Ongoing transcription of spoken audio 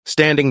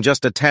Standing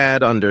just a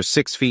tad under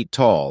 6 feet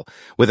tall,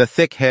 with a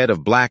thick head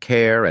of black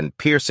hair and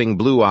piercing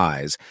blue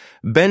eyes,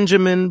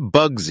 Benjamin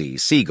Bugsy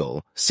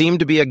Siegel seemed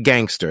to be a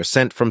gangster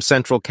sent from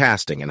central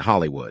casting in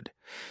Hollywood.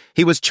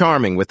 He was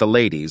charming with the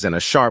ladies and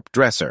a sharp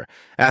dresser,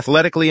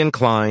 athletically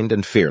inclined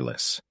and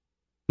fearless.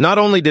 Not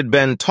only did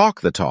Ben talk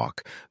the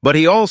talk, but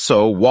he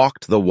also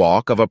walked the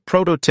walk of a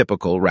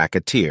prototypical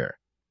racketeer.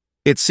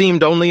 It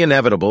seemed only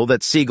inevitable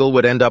that Siegel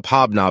would end up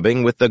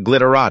hobnobbing with the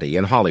glitterati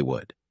in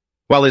Hollywood.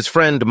 While his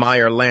friend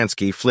Meyer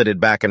Lansky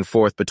flitted back and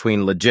forth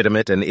between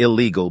legitimate and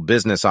illegal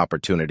business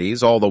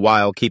opportunities, all the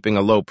while keeping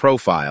a low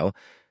profile,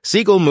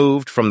 Siegel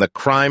moved from the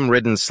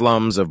crime-ridden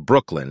slums of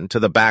Brooklyn to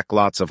the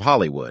backlots of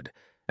Hollywood,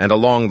 and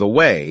along the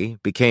way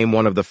became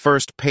one of the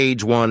first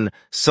page-one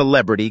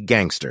celebrity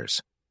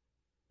gangsters.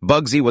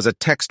 Bugsy was a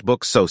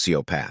textbook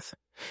sociopath.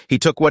 He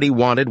took what he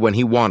wanted when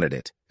he wanted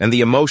it, and the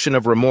emotion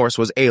of remorse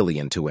was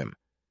alien to him.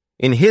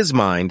 In his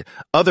mind,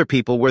 other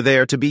people were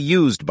there to be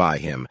used by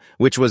him,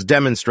 which was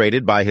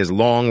demonstrated by his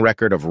long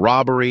record of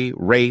robbery,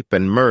 rape,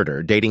 and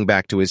murder dating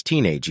back to his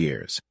teenage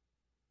years.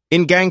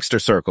 In gangster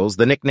circles,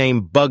 the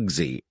nickname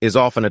Bugsy is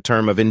often a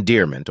term of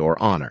endearment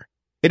or honor.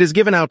 It is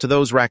given out to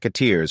those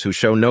racketeers who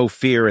show no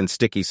fear in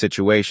sticky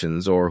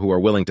situations or who are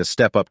willing to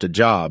step up to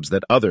jobs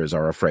that others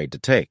are afraid to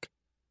take.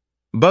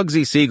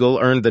 Bugsy Siegel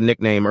earned the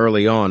nickname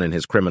early on in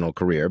his criminal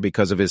career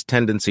because of his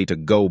tendency to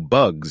go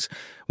bugs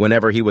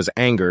whenever he was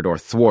angered or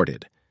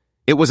thwarted.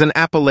 It was an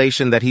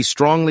appellation that he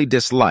strongly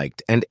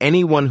disliked, and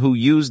anyone who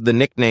used the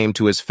nickname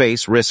to his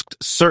face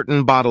risked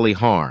certain bodily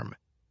harm.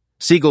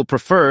 Siegel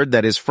preferred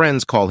that his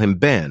friends call him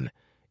Ben.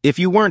 If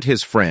you weren't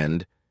his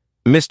friend,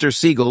 Mr.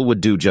 Siegel would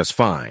do just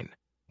fine.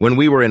 When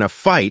we were in a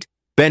fight,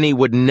 Benny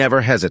would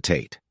never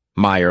hesitate,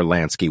 Meyer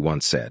Lansky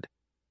once said.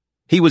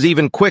 He was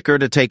even quicker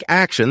to take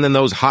action than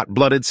those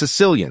hot-blooded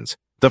Sicilians,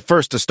 the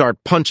first to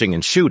start punching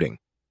and shooting.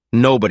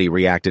 Nobody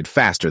reacted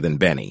faster than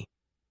Benny.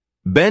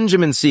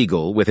 Benjamin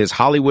Siegel, with his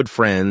Hollywood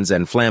friends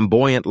and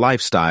flamboyant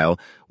lifestyle,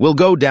 will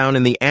go down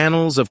in the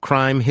annals of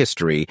crime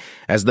history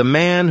as the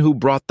man who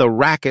brought the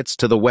rackets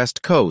to the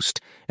West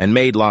Coast and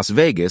made Las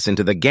Vegas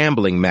into the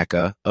gambling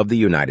mecca of the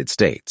United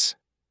States.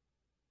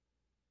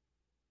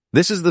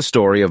 This is the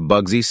story of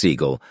Bugsy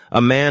Siegel, a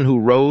man who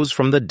rose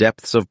from the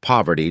depths of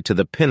poverty to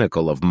the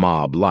pinnacle of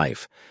mob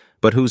life,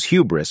 but whose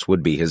hubris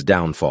would be his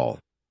downfall.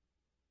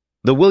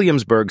 The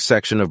Williamsburg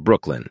section of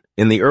Brooklyn,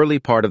 in the early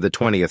part of the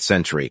 20th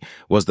century,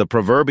 was the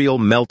proverbial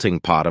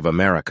melting pot of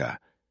America.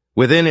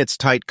 Within its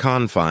tight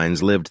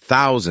confines lived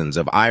thousands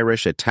of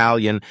Irish,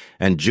 Italian,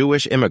 and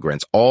Jewish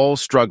immigrants, all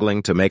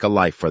struggling to make a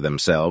life for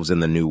themselves in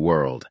the New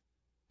World.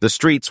 The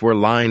streets were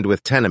lined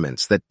with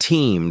tenements that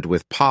teemed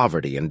with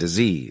poverty and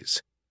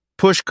disease.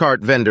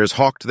 Pushcart vendors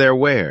hawked their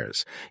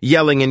wares,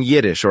 yelling in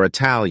Yiddish or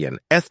Italian.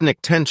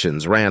 Ethnic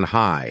tensions ran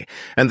high,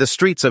 and the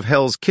streets of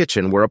Hell's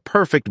Kitchen were a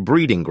perfect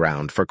breeding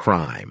ground for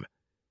crime.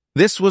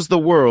 This was the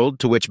world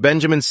to which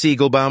Benjamin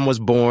Siegelbaum was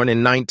born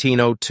in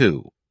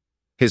 1902.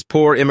 His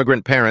poor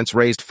immigrant parents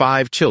raised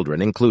 5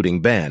 children,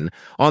 including Ben,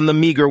 on the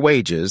meager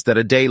wages that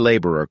a day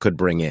laborer could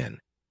bring in.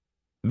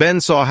 Ben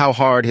saw how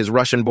hard his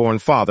Russian-born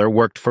father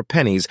worked for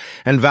pennies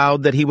and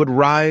vowed that he would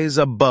rise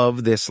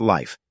above this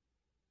life.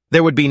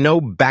 There would be no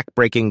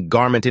back-breaking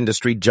garment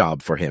industry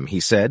job for him,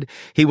 he said.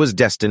 He was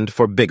destined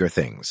for bigger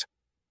things.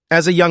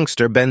 As a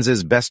youngster,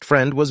 Ben's best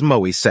friend was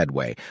Moe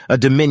Sedway, a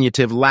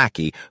diminutive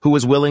lackey who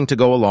was willing to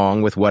go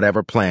along with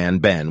whatever plan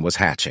Ben was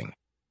hatching.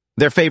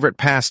 Their favorite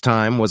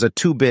pastime was a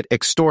 2-bit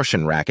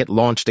extortion racket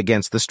launched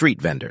against the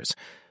street vendors.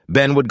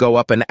 Ben would go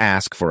up and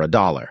ask for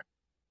 $1.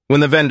 When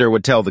the vendor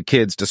would tell the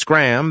kids to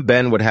scram,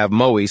 Ben would have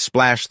Moe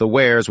splash the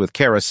wares with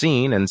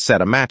kerosene and set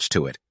a match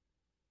to it.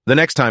 The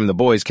next time the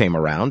boys came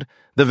around,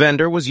 the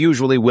vendor was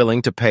usually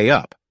willing to pay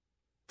up.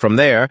 From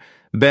there,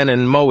 Ben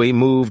and Moe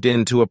moved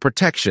into a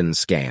protection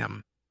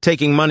scam,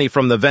 taking money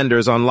from the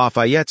vendors on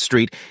Lafayette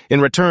Street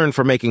in return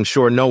for making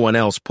sure no one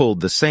else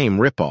pulled the same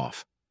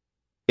ripoff.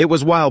 It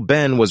was while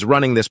Ben was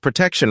running this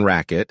protection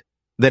racket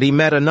that he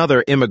met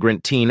another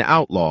immigrant teen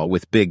outlaw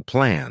with big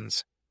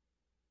plans.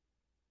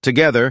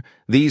 Together,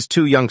 these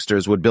 2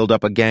 youngsters would build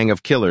up a gang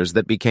of killers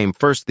that became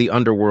first the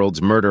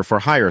underworld's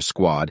murder-for-hire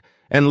squad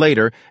and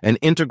later an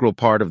integral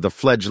part of the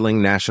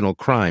fledgling national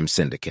crime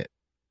syndicate.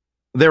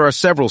 There are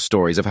several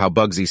stories of how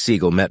Bugsy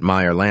Siegel met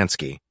Meyer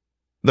Lansky.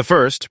 The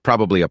first,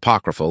 probably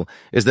apocryphal,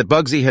 is that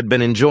Bugsy had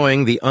been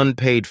enjoying the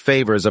unpaid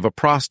favors of a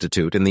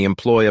prostitute in the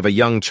employ of a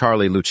young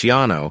Charlie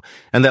Luciano,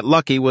 and that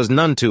Lucky was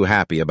none too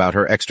happy about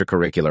her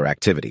extracurricular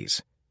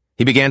activities.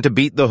 He began to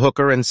beat the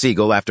hooker and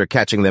Siegel after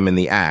catching them in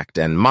the act,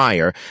 and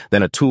Meyer,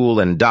 then a tool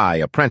and die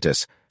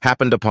apprentice,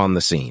 happened upon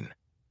the scene.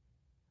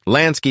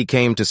 Lansky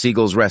came to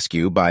Siegel's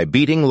rescue by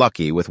beating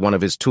Lucky with one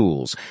of his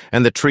tools,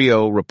 and the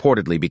trio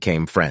reportedly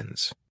became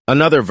friends.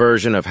 Another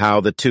version of how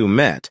the two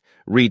met,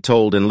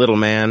 retold in Little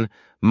Man,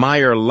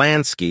 Meyer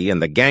Lansky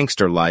and the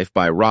Gangster Life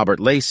by Robert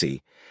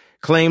Lacey,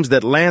 claims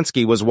that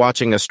Lansky was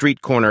watching a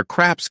street corner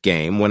craps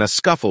game when a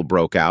scuffle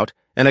broke out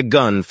and a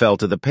gun fell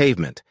to the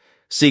pavement.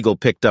 Siegel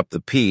picked up the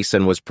piece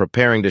and was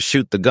preparing to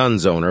shoot the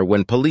gun's owner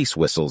when police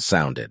whistles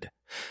sounded.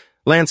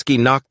 Lansky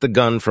knocked the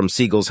gun from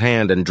Siegel's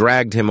hand and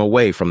dragged him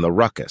away from the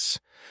ruckus.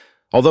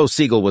 Although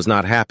Siegel was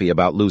not happy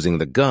about losing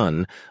the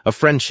gun, a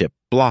friendship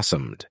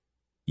blossomed.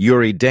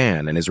 Yuri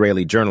Dan, an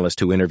Israeli journalist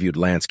who interviewed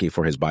Lansky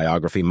for his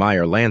biography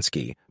Meyer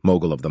Lansky,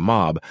 Mogul of the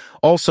Mob,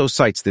 also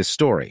cites this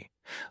story.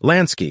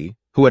 Lansky,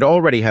 who had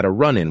already had a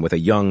run-in with a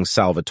young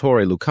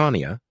Salvatore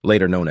Lucania,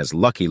 later known as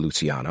Lucky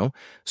Luciano,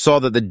 saw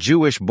that the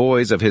Jewish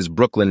boys of his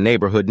Brooklyn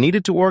neighborhood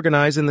needed to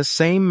organize in the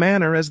same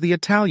manner as the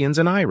Italians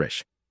and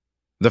Irish.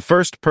 The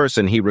first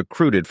person he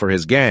recruited for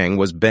his gang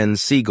was Ben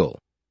Siegel.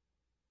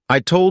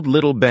 "I told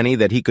little Benny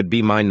that he could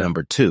be my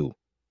number 2,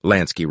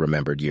 Lansky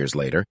remembered years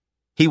later.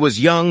 He was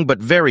young but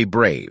very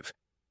brave.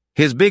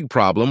 His big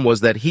problem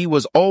was that he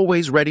was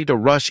always ready to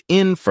rush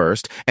in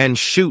first and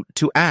shoot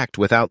to act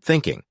without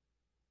thinking.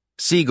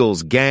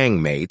 Siegel's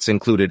gang mates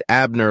included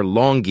Abner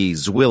Longy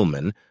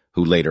Zwillman,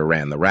 who later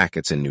ran the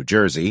rackets in New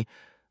Jersey,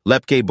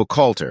 Lepke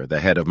Buchalter, the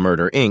head of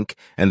Murder, Inc.,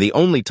 and the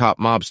only top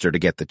mobster to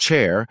get the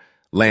chair,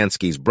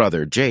 Lansky's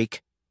brother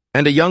Jake,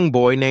 and a young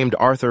boy named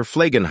Arthur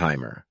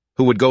Flagenheimer,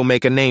 who would go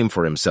make a name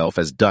for himself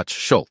as Dutch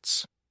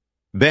Schultz.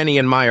 Benny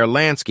and Meyer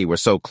Lansky were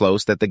so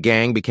close that the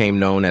gang became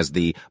known as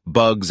the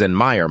Bugs and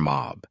Meyer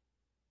Mob.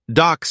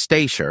 Doc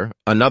Stacher,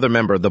 another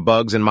member of the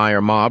Bugs and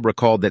Meyer Mob,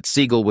 recalled that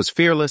Siegel was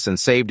fearless and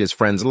saved his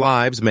friends'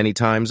 lives many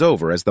times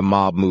over as the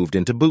mob moved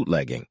into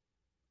bootlegging.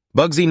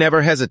 Bugsy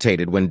never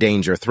hesitated when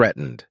danger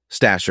threatened,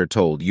 Stacher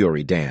told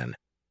Yuri Dan.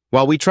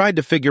 While we tried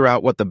to figure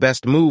out what the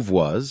best move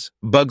was,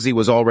 Bugsy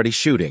was already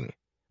shooting.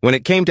 When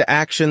it came to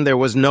action, there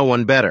was no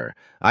one better.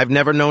 I've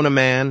never known a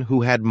man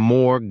who had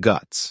more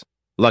guts.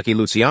 Lucky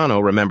Luciano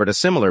remembered a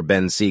similar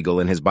Ben Siegel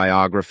in his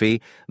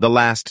biography, The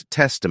Last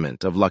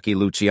Testament of Lucky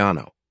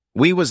Luciano.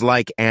 "We was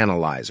like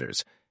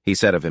analyzers," he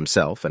said of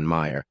himself and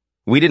Meyer.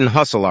 "We didn't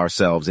hustle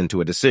ourselves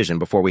into a decision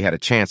before we had a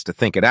chance to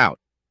think it out.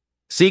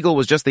 Siegel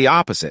was just the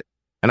opposite,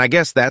 and I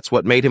guess that's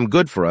what made him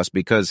good for us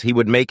because he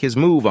would make his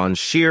move on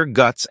sheer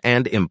guts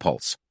and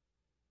impulse."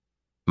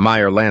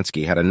 Meyer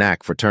Lansky had a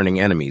knack for turning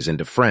enemies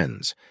into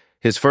friends.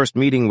 His first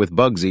meeting with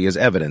Bugsy is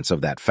evidence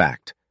of that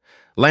fact.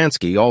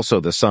 Lansky, also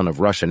the son of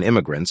Russian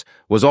immigrants,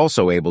 was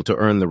also able to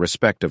earn the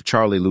respect of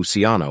Charlie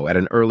Luciano at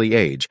an early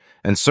age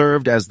and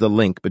served as the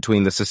link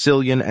between the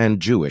Sicilian and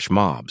Jewish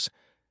mobs.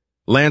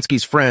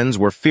 Lansky's friends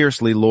were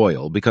fiercely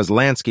loyal because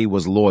Lansky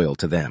was loyal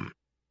to them.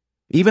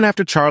 Even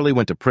after Charlie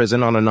went to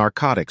prison on a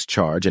narcotics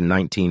charge in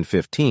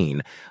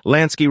 1915,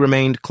 Lansky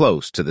remained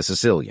close to the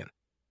Sicilian.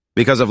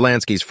 Because of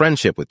Lansky's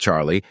friendship with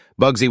Charlie,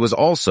 Bugsy was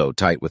also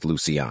tight with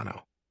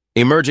Luciano.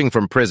 Emerging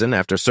from prison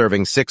after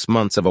serving 6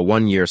 months of a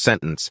 1-year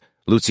sentence,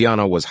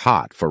 Luciano was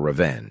hot for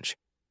revenge.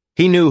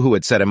 He knew who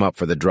had set him up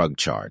for the drug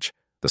charge,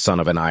 the son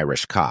of an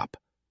Irish cop.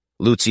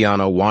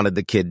 Luciano wanted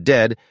the kid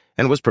dead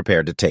and was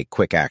prepared to take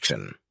quick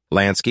action.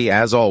 Lansky,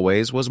 as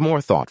always, was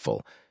more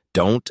thoughtful.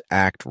 "Don't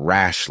act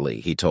rashly,"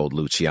 he told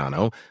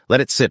Luciano.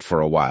 "Let it sit for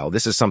a while.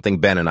 This is something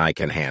Ben and I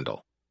can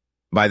handle."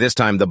 By this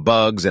time, the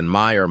Bugs and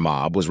Meyer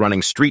mob was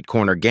running street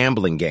corner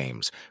gambling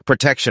games,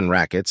 protection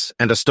rackets,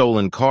 and a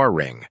stolen car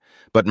ring.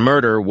 But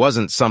murder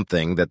wasn't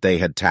something that they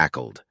had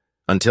tackled.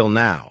 Until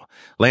now,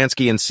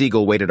 Lansky and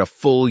Siegel waited a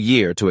full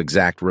year to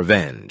exact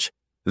revenge.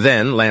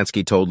 Then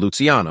Lansky told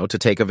Luciano to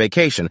take a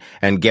vacation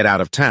and get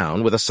out of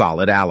town with a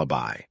solid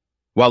alibi.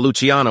 While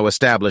Luciano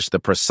established the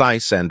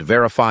precise and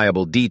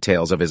verifiable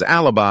details of his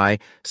alibi,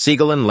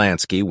 Siegel and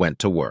Lansky went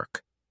to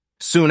work.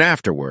 Soon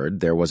afterward,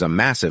 there was a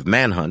massive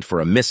manhunt for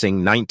a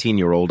missing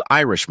 19-year-old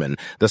Irishman,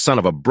 the son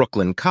of a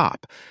Brooklyn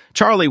cop.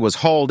 Charlie was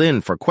hauled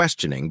in for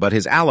questioning, but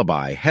his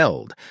alibi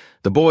held.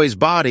 The boy's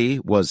body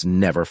was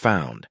never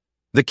found.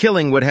 The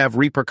killing would have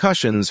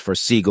repercussions for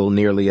Siegel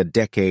nearly a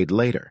decade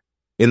later.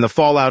 In the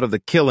fallout of the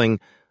killing,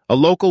 a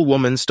local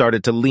woman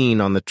started to lean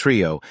on the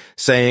trio,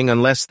 saying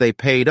unless they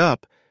paid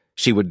up,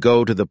 she would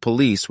go to the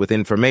police with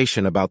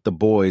information about the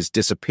boy's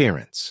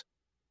disappearance.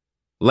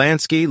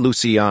 Lansky,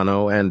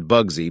 Luciano, and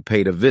Bugsy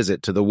paid a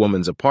visit to the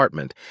woman's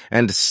apartment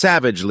and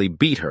savagely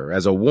beat her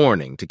as a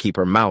warning to keep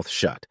her mouth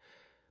shut.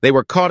 They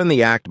were caught in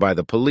the act by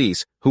the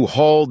police, who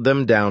hauled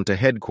them down to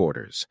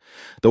headquarters.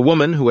 The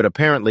woman, who had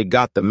apparently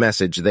got the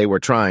message they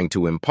were trying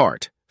to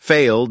impart,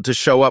 failed to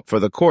show up for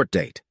the court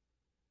date.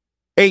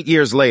 8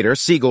 years later,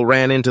 Siegel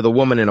ran into the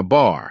woman in a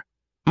bar.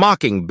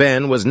 Mocking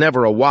Ben was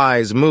never a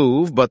wise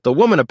move, but the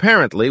woman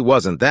apparently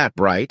wasn't that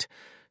bright.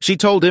 She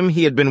told him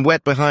he had been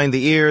wet behind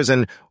the ears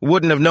and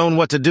wouldn't have known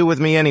what to do with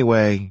me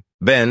anyway.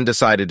 Ben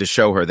decided to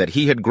show her that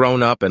he had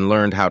grown up and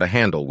learned how to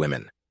handle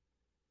women.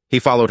 He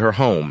followed her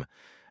home,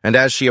 and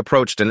as she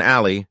approached an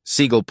alley,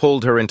 Siegel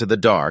pulled her into the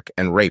dark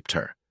and raped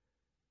her.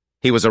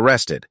 He was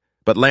arrested,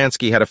 but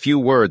Lansky had a few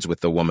words with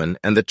the woman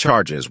and the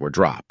charges were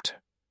dropped.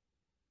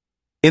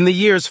 In the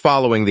years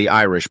following the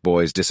Irish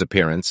boy's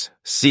disappearance,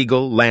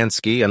 Siegel,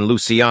 Lansky, and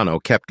Luciano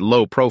kept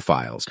low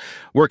profiles,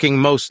 working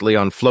mostly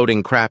on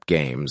floating crap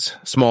games,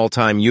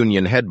 small-time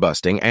union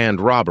headbusting,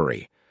 and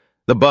robbery.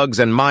 The Bugs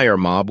and Meyer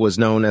mob was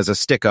known as a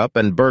stick-up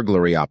and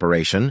burglary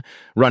operation,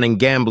 running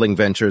gambling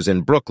ventures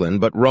in Brooklyn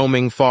but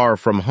roaming far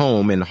from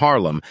home in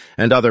Harlem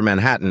and other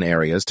Manhattan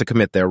areas to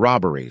commit their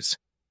robberies.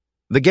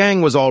 The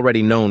gang was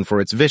already known for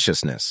its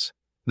viciousness.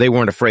 They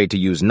weren't afraid to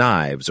use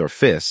knives or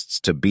fists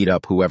to beat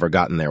up whoever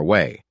got in their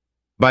way.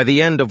 By the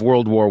end of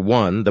World War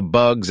I, the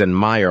Bugs and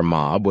Meyer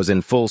mob was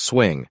in full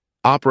swing,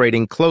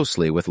 operating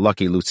closely with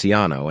Lucky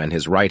Luciano and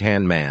his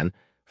right-hand man,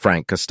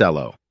 Frank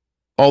Costello.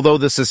 Although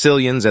the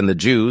Sicilians and the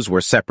Jews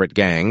were separate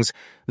gangs,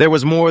 there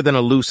was more than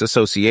a loose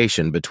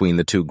association between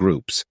the two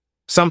groups,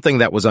 something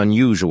that was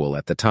unusual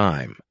at the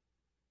time.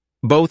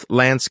 Both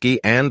Lansky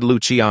and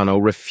Luciano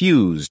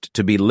refused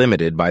to be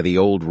limited by the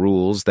old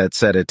rules that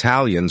said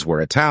Italians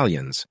were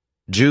Italians,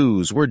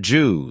 Jews were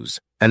Jews,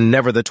 and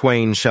never the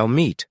twain shall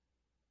meet.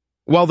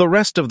 While the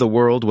rest of the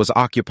world was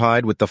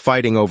occupied with the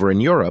fighting over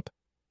in Europe,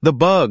 the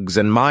Bugs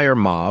and Meyer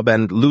mob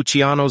and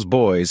Luciano's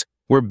boys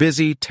were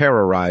busy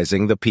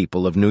terrorizing the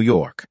people of New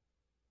York.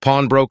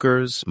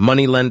 Pawnbrokers,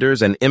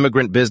 moneylenders, and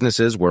immigrant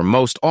businesses were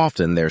most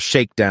often their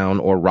shakedown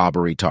or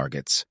robbery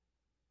targets.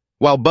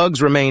 While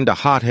Bugs remained a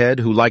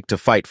hothead who liked to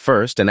fight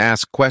first and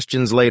ask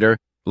questions later,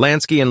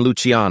 Lansky and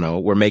Luciano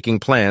were making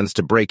plans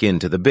to break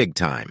into the big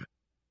time.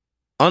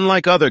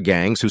 Unlike other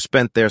gangs who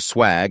spent their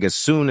swag as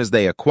soon as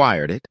they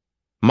acquired it,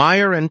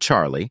 Meyer and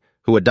Charlie,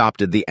 who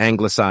adopted the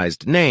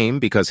anglicized name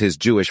because his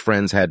Jewish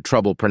friends had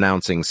trouble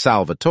pronouncing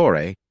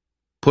Salvatore,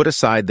 put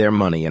aside their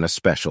money in a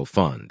special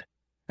fund.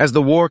 As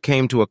the war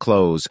came to a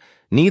close,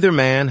 neither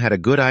man had a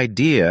good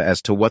idea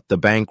as to what the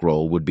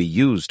bankroll would be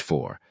used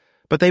for,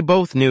 but they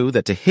both knew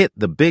that to hit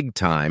the big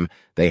time,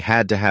 they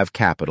had to have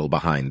capital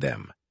behind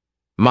them.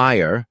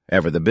 Meyer,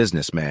 ever the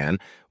businessman,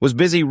 was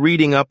busy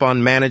reading up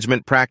on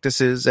management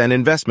practices and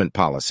investment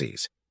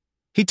policies.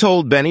 He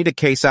told Benny to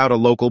case out a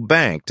local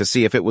bank to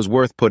see if it was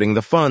worth putting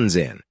the funds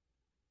in.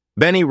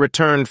 Benny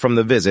returned from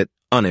the visit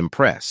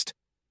unimpressed.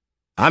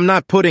 "I'm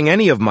not putting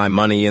any of my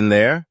money in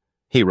there,"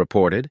 he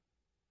reported.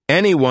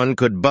 "Anyone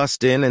could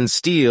bust in and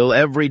steal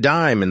every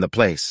dime in the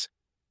place."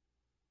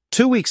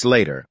 2 weeks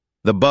later,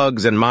 the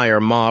Bugs and Meyer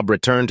mob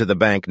returned to the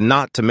bank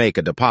not to make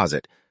a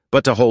deposit,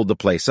 but to hold the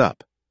place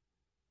up.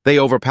 They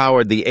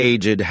overpowered the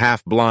aged,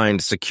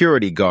 half-blind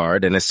security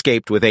guard and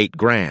escaped with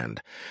 $8,000.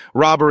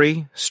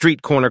 Robbery,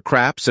 street corner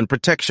craps, and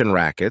protection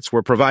rackets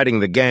were providing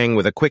the gang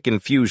with a quick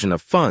infusion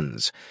of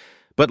funds.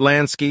 But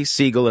Lansky,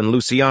 Siegel, and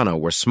Luciano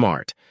were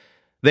smart.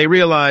 They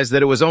realized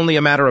that it was only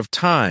a matter of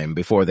time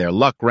before their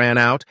luck ran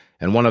out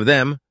and one of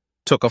them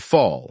took a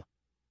fall.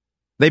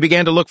 They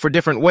began to look for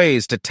different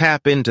ways to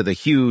tap into the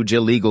huge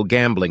illegal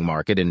gambling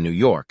market in New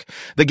York.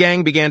 The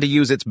gang began to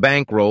use its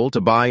bankroll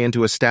to buy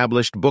into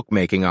established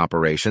bookmaking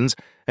operations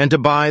and to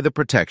buy the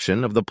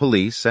protection of the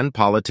police and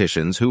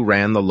politicians who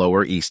ran the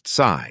Lower East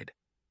Side.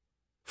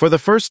 For the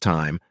first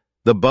time,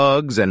 the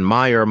Bugs and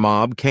Meyer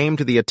mob came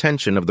to the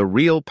attention of the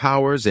real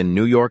powers in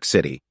New York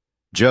City,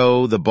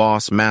 Joe the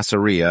Boss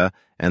Masseria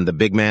and the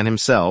big man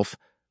himself,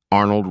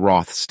 Arnold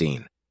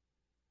Rothstein.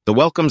 The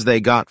welcomes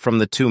they got from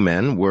the two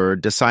men were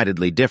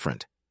decidedly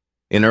different.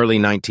 In early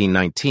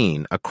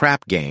 1919, a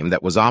crap game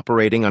that was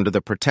operating under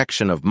the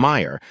protection of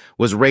Meyer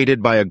was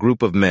raided by a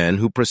group of men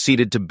who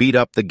proceeded to beat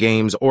up the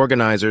game's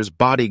organizers,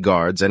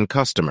 bodyguards, and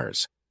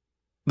customers.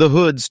 The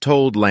hoods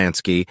told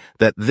Lansky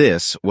that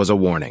this was a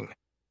warning.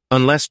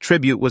 Unless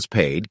tribute was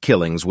paid,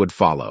 killings would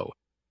follow.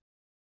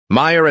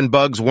 Meyer and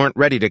Bugs weren't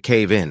ready to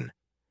cave in.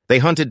 They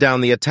hunted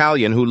down the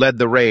Italian who led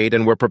the raid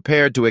and were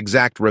prepared to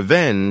exact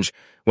revenge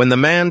when the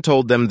man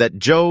told them that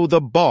Joe the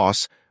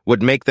Boss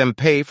would make them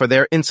pay for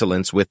their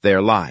insolence with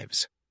their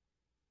lives.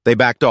 They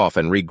backed off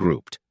and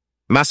regrouped.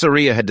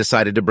 Masseria had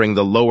decided to bring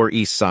the Lower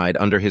East Side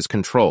under his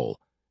control,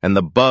 and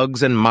the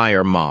Bugs and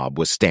Meyer mob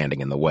was standing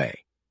in the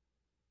way.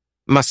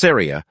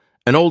 Masseria,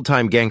 an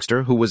old-time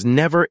gangster who was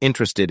never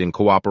interested in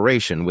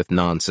cooperation with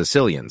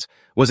non-Sicilians,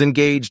 was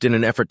engaged in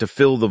an effort to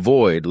fill the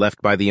void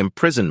left by the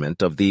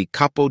imprisonment of the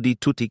Capo di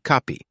Tutti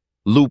Capi,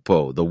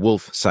 Lupo the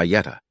Wolf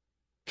Sayeta.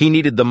 He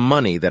needed the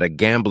money that a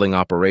gambling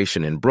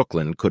operation in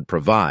Brooklyn could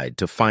provide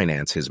to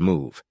finance his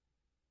move.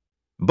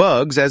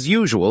 Bugs, as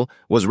usual,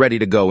 was ready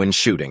to go in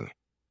shooting.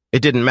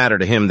 It didn't matter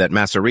to him that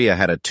Masseria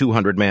had a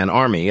 200-man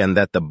army and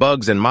that the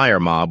Bugs and Meyer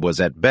mob was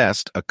at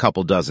best a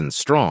couple dozen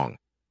strong.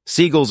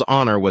 Siegel's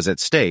honor was at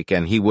stake,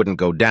 and he wouldn't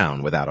go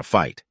down without a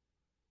fight.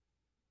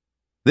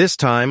 This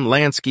time,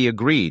 Lansky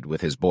agreed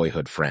with his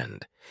boyhood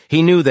friend.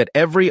 He knew that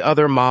every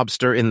other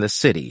mobster in the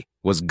city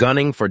was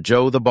gunning for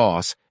Joe the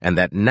Boss, and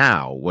that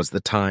now was the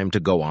time to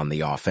go on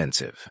the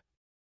offensive.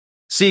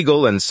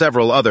 Siegel and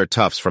several other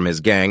toughs from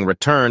his gang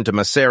returned to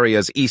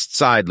Masseria's East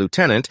Side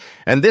lieutenant,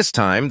 and this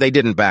time they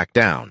didn't back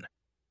down.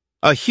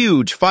 A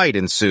huge fight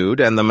ensued,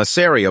 and the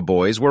Masseria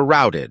boys were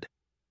routed.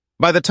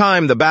 By the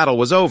time the battle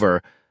was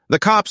over, the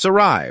cops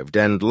arrived,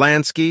 and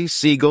Lansky,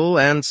 Siegel,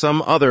 and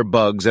some other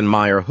Bugs and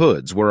Meyer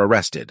hoods were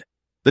arrested.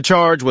 The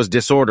charge was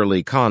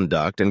disorderly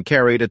conduct and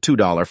carried a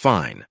 $2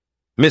 fine.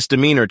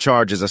 Misdemeanor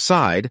charges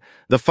aside,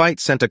 the fight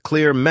sent a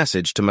clear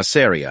message to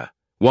Masseria.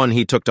 One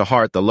he took to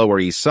heart: the Lower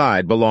East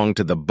Side belonged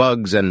to the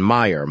Bugs and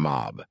Meyer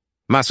mob.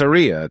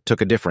 Masseria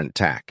took a different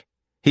tack.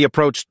 He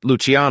approached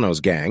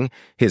Luciano's gang.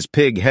 His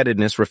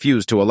pig-headedness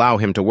refused to allow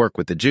him to work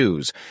with the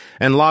Jews,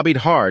 and lobbied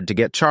hard to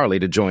get Charlie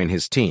to join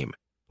his team.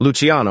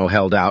 Luciano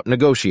held out,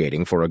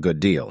 negotiating for a good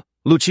deal.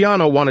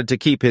 Luciano wanted to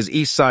keep his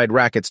East Side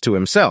rackets to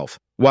himself,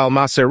 while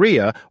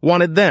Masseria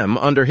wanted them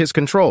under his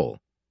control.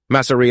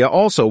 Masseria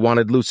also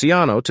wanted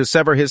Luciano to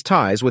sever his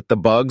ties with the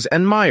Bugs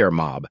and Meyer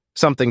mob,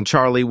 something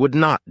Charlie would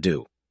not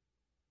do.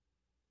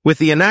 With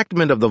the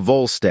enactment of the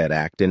Volstead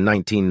Act in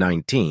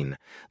 1919,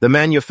 the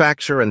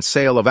manufacture and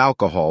sale of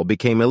alcohol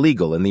became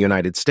illegal in the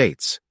United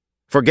States.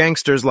 For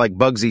gangsters like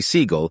Bugsy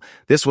Siegel,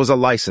 this was a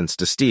license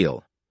to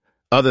steal.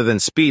 Other than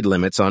speed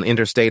limits on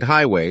interstate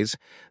highways,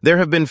 there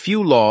have been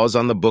few laws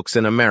on the books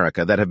in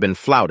America that have been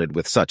flouted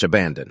with such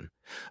abandon.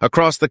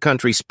 Across the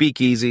country,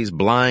 speakeasies,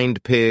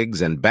 blind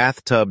pigs, and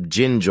bathtub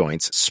gin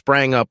joints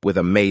sprang up with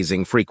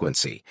amazing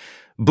frequency.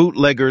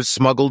 Bootleggers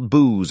smuggled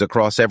booze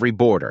across every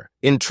border,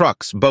 in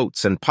trucks,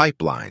 boats, and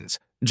pipelines.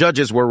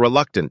 Judges were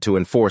reluctant to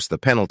enforce the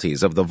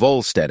penalties of the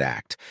Volstead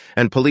Act,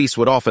 and police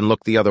would often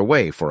look the other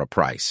way for a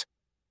price.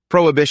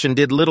 Prohibition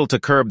did little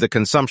to curb the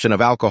consumption of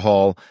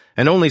alcohol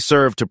and only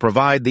served to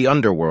provide the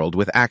underworld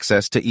with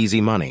access to easy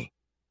money.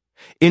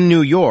 In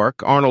New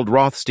York, Arnold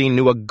Rothstein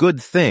knew a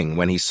good thing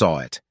when he saw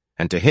it,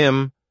 and to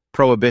him,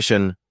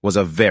 prohibition was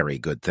a very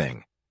good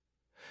thing.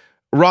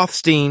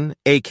 Rothstein,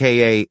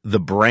 a.k.a. the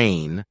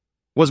Brain,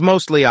 was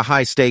mostly a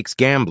high-stakes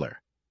gambler.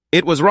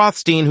 It was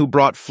Rothstein who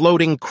brought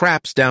floating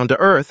craps down to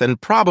earth and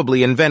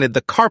probably invented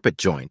the carpet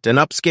joint, an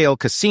upscale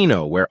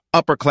casino where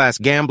upper-class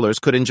gamblers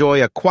could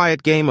enjoy a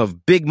quiet game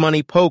of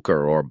big-money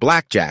poker or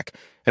blackjack,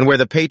 and where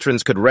the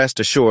patrons could rest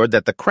assured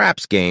that the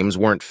craps games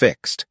weren't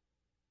fixed.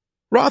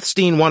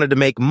 Rothstein wanted to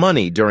make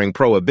money during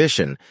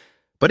Prohibition,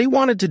 but he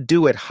wanted to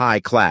do it high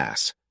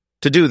class.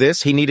 To do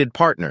this, he needed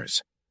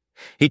partners.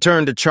 He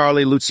turned to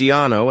Charlie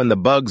Luciano and the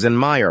Bugs and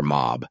Meyer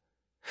mob.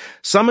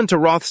 Summoned to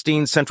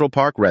Rothstein's Central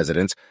Park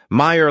residence,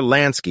 Meyer,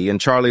 Lansky, and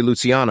Charlie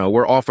Luciano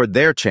were offered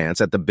their chance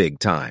at the big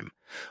time.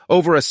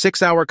 Over a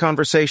 6-hour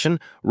conversation,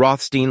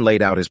 Rothstein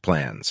laid out his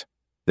plans.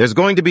 "There's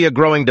going to be a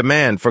growing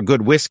demand for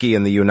good whiskey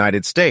in the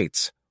United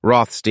States,"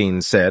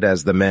 Rothstein said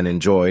as the men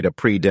enjoyed a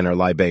pre-dinner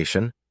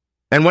libation.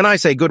 "And when I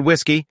say good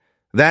whiskey,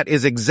 that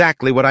is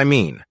exactly what I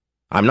mean.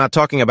 I'm not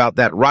talking about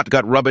that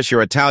rot-gut rubbish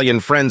your Italian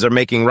friends are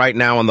making right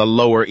now on the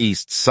Lower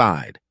East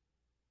Side."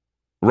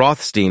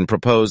 Rothstein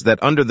proposed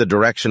that under the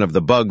direction of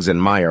the Bugs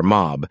and Meyer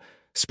mob,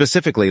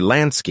 specifically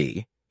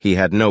Lansky, he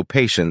had no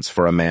patience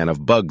for a man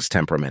of Bugs'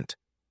 temperament.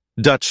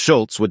 Dutch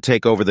Schultz would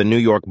take over the New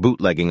York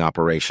bootlegging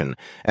operation,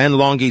 and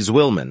Longy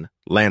Zwillman,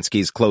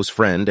 Lansky's close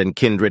friend and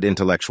kindred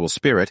intellectual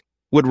spirit,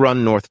 would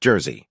run North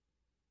Jersey.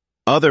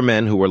 Other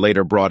men who were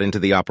later brought into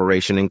the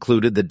operation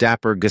included the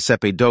dapper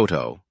Giuseppe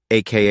Dotto,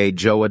 a.k.a.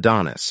 Joe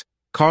Adonis,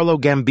 Carlo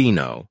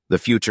Gambino, the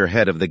future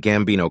head of the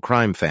Gambino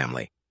crime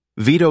family,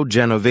 Vito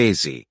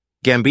Genovese,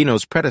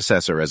 Gambino's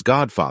predecessor as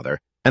Godfather,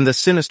 and the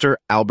sinister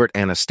Albert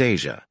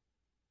Anastasia.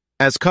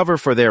 As cover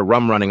for their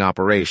rum-running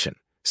operation,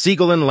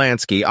 Siegel and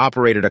Lansky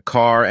operated a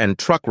car and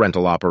truck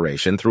rental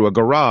operation through a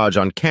garage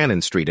on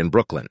Cannon Street in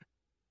Brooklyn.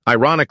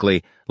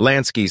 Ironically,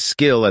 Lansky's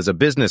skill as a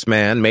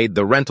businessman made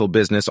the rental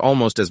business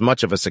almost as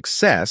much of a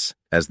success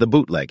as the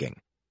bootlegging.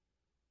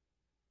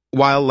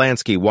 While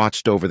Lansky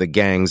watched over the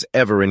gang's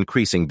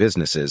ever-increasing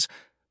businesses,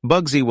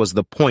 Bugsy was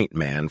the point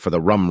man for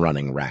the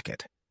rum-running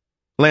racket.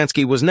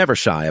 Lansky was never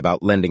shy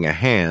about lending a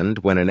hand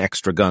when an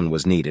extra gun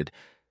was needed,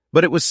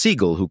 but it was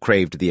Siegel who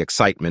craved the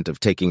excitement of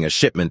taking a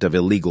shipment of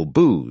illegal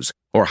booze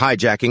or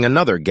hijacking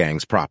another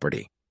gang's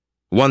property.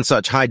 One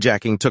such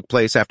hijacking took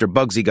place after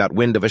Bugsy got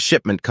wind of a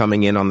shipment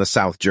coming in on the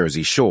South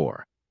Jersey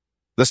shore.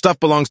 "The stuff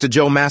belongs to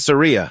Joe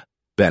Masseria,"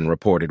 Ben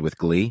reported with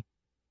glee.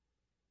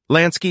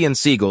 Lansky and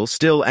Siegel,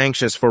 still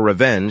anxious for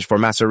revenge for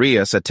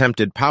Masseria's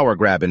attempted power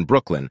grab in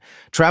Brooklyn,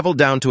 traveled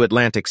down to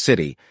Atlantic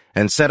City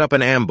and set up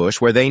an ambush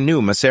where they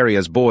knew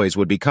Masseria's boys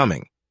would be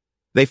coming.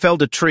 They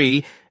felled a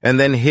tree and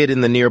then hid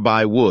in the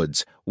nearby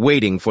woods,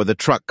 waiting for the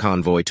truck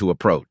convoy to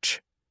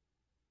approach.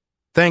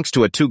 Thanks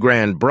to a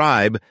 $2,000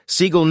 bribe,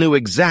 Siegel knew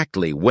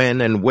exactly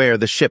when and where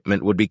the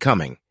shipment would be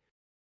coming.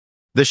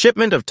 The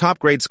shipment of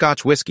top-grade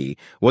Scotch whiskey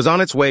was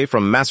on its way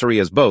from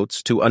Masseria's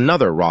boats to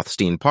another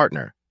Rothstein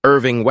partner,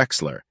 Irving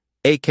Wexler,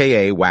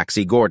 a.k.a.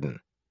 Waxy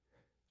Gordon.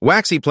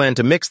 Waxy planned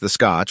to mix the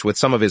Scotch with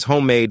some of his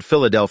homemade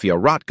Philadelphia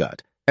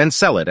rotgut and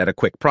sell it at a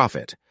quick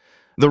profit.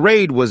 The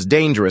raid was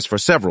dangerous for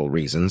several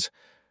reasons.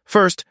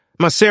 First,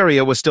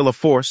 Masseria was still a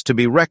force to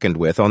be reckoned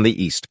with on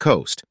the East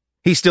Coast.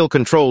 He still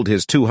controlled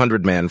his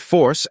 200-man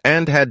force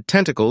and had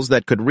tentacles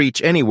that could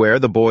reach anywhere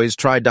the boys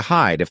tried to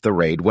hide if the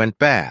raid went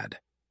bad.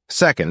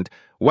 Second,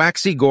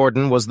 Waxy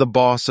Gordon was the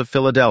boss of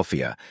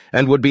Philadelphia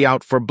and would be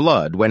out for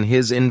blood when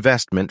his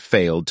investment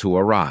failed to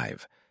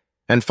arrive.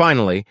 And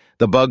finally,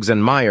 the Bugs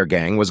and Meyer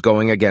gang was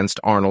going against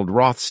Arnold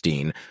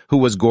Rothstein, who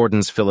was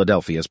Gordon's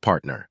Philadelphia's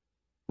partner.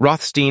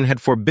 Rothstein had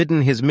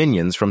forbidden his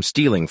minions from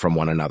stealing from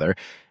one another,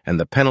 and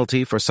the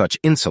penalty for such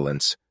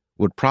insolence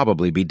would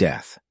probably be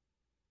death.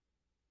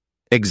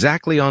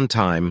 Exactly on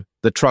time,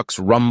 the trucks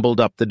rumbled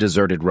up the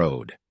deserted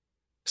road.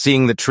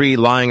 Seeing the tree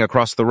lying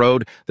across the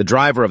road, the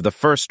driver of the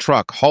first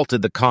truck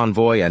halted the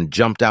convoy and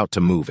jumped out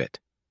to move it.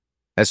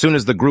 As soon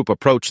as the group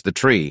approached the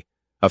tree,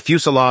 a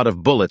fusillade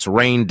of bullets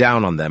rained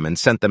down on them and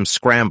sent them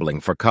scrambling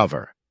for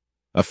cover.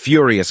 A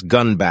furious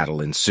gun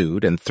battle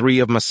ensued, and 3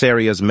 of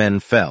Masseria's men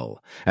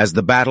fell. As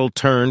the battle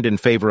turned in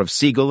favor of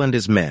Siegel and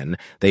his men,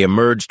 they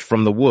emerged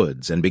from the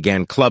woods and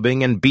began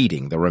clubbing and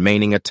beating the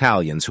remaining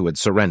Italians who had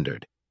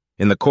surrendered.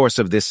 In the course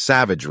of this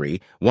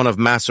savagery, one of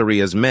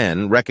Masseria's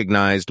men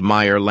recognized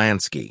Meyer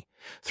Lansky.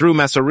 Through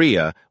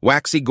Masseria,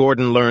 Waxy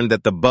Gordon learned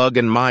that the Bug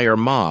and Meyer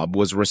mob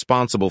was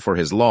responsible for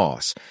his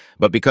loss,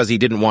 but because he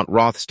didn't want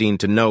Rothstein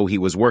to know he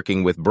was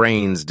working with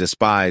Brain's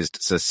despised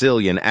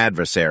Sicilian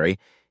adversary,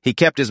 he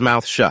kept his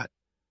mouth shut.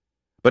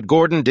 But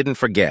Gordon didn't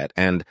forget,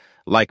 and,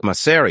 like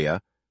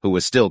Masseria, who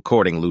was still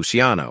courting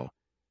Luciano,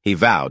 he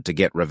vowed to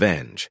get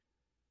revenge.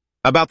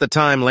 About the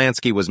time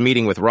Lansky was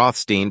meeting with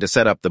Rothstein to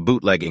set up the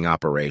bootlegging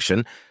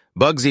operation,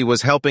 Bugsy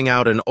was helping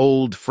out an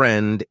old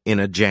friend in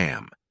a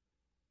jam.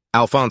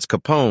 Alphonse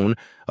Capone,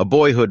 a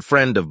boyhood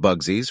friend of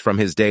Bugsy's from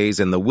his days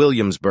in the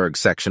Williamsburg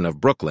section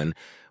of Brooklyn,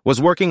 was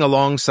working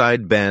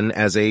alongside Ben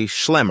as a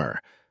schlemmer,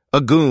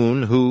 a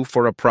goon who,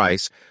 for a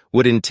price,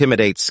 would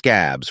intimidate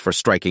scabs for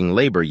striking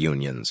labor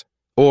unions,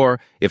 or,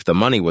 if the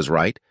money was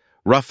right,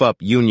 rough up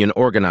union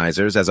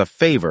organizers as a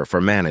favor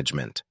for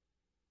management.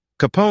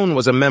 Capone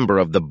was a member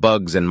of the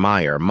Bugs and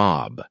Meyer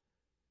mob.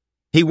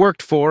 He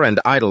worked for and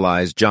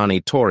idolized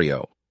Johnny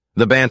Torrio,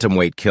 the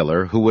bantamweight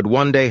killer who would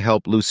one day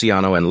help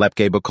Luciano and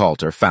Lepke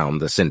Buchalter found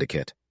the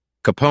syndicate.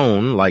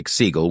 Capone, like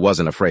Siegel,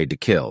 wasn't afraid to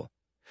kill.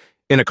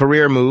 In a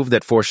career move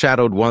that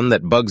foreshadowed one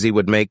that Bugsy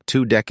would make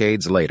 2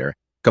 decades later,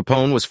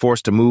 Capone was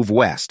forced to move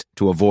west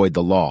to avoid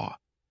the law.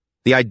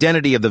 The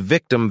identity of the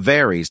victim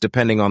varies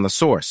depending on the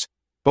source,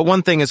 but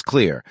one thing is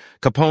clear: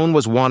 Capone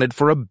was wanted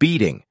for a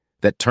beating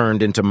that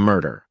turned into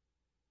murder.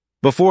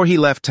 Before he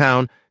left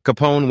town,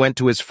 Capone went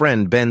to his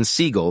friend Ben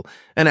Siegel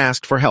and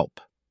asked for help.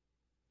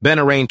 Ben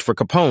arranged for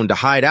Capone to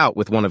hide out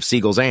with one of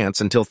Siegel's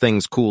aunts until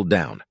things cooled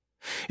down.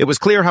 It was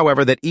clear,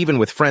 however, that even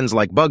with friends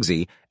like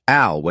Bugsy,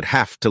 Al would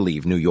have to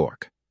leave New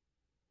York.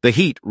 The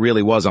heat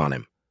really was on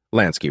him,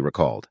 Lansky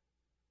recalled.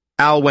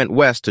 Al went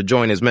west to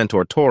join his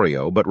mentor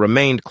Torrio, but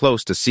remained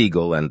close to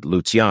Siegel and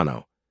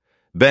Luciano.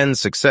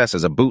 Ben's success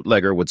as a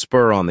bootlegger would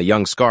spur on the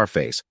young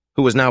Scarface,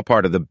 who was now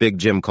part of the Big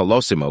Jim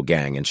Colosimo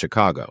gang in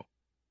Chicago.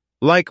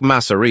 Like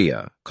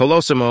Masseria,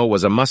 Colosimo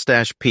was a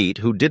mustache Pete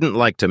who didn't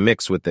like to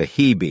mix with the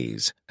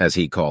Heebies, as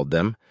he called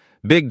them.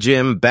 Big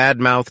Jim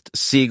badmouthed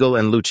Siegel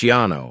and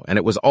Luciano, and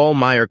it was all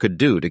Meyer could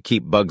do to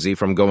keep Bugsy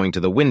from going to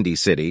the Windy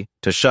City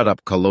to shut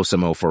up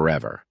Colosimo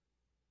forever.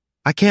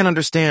 I can't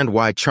understand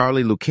why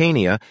Charlie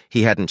Lucania,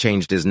 he hadn't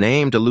changed his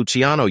name to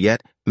Luciano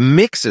yet,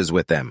 mixes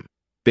with them,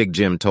 Big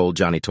Jim told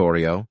Johnny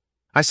Torrio.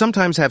 I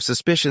sometimes have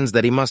suspicions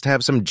that he must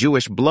have some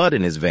Jewish blood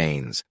in his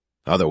veins.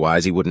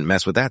 Otherwise, he wouldn't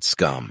mess with that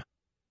scum.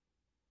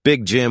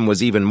 Big Jim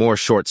was even more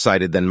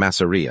short-sighted than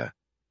Masseria.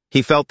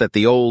 He felt that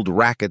the old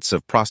rackets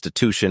of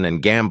prostitution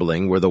and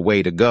gambling were the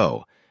way to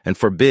go, and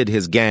forbid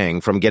his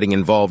gang from getting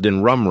involved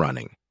in rum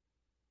running.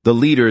 The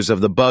leaders of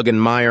the Bug and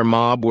Meyer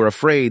mob were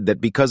afraid that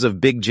because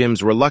of Big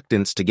Jim's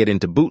reluctance to get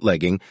into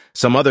bootlegging,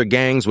 some other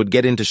gangs would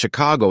get into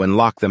Chicago and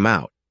lock them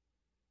out.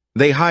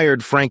 They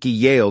hired Frankie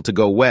Yale to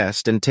go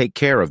west and take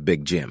care of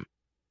Big Jim.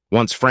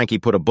 Once Frankie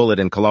put a bullet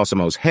in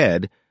Colosimo's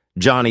head,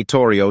 Johnny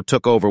Torrio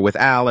took over with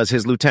Al as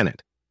his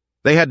lieutenant.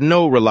 They had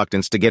no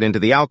reluctance to get into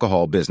the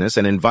alcohol business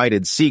and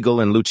invited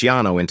Siegel and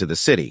Luciano into the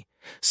city.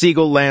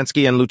 Siegel,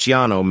 Lansky, and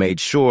Luciano made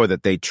sure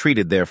that they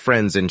treated their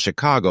friends in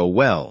Chicago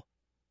well.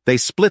 They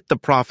split the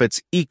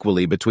profits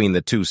equally between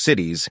the 2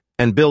 cities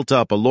and built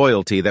up a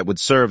loyalty that would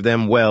serve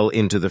them well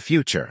into the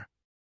future.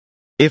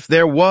 If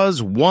there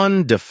was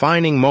one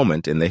defining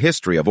moment in the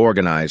history of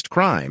organized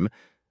crime,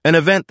 an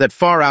event that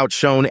far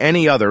outshone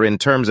any other in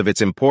terms of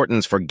its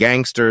importance for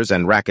gangsters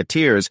and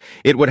racketeers,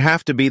 it would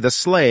have to be the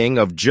slaying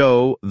of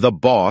Joe the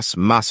Boss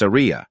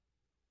Masseria.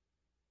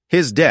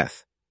 His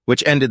death,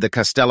 which ended the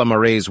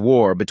Castellamarese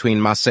War between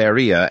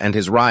Masseria and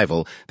his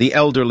rival, the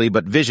elderly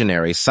but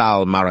visionary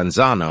Sal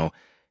Maranzano,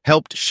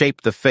 helped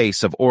shape the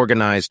face of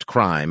organized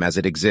crime as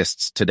it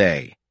exists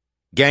today.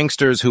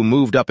 Gangsters who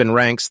moved up in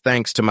ranks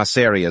thanks to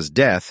Masseria's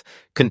death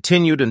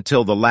continued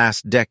until the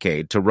last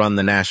decade to run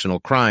the National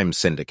Crime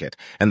Syndicate,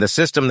 and the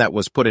system that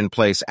was put in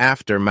place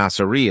after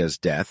Masseria's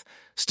death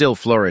still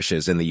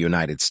flourishes in the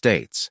United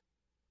States.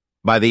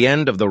 By the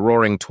end of the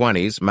Roaring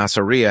Twenties,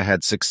 Masseria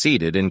had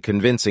succeeded in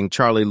convincing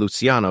Charlie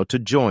Luciano to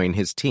join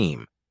his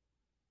team.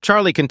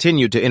 Charlie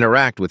continued to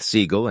interact with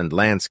Siegel and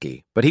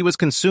Lansky, but he was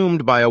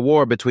consumed by a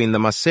war between the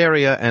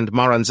Masseria and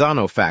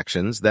Maranzano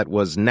factions that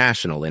was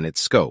national in its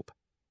scope.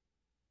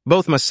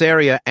 Both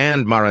Masseria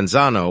and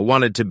Maranzano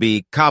wanted to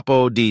be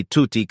capo di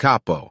tutti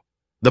capo,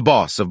 the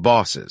boss of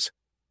bosses.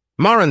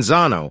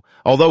 Maranzano,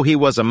 although he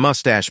was a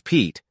mustache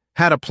Pete,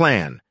 had a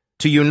plan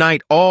to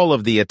unite all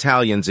of the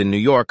Italians in New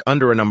York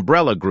under an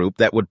umbrella group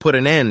that would put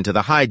an end to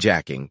the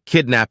hijacking,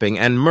 kidnapping,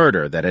 and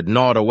murder that had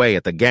gnawed away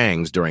at the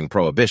gangs during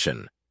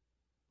Prohibition.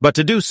 But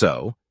to do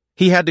so,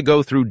 he had to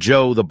go through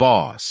Joe the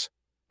Boss.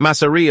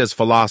 Masseria's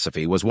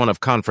philosophy was one of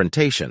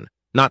confrontation,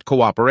 not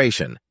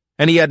cooperation,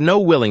 and he had no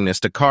willingness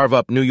to carve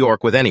up New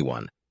York with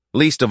anyone,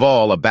 least of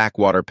all a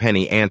backwater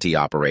penny ante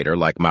operator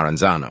like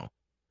Maranzano.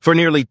 For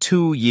nearly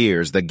 2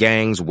 years, the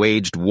gangs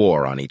waged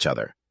war on each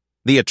other.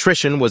 The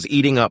attrition was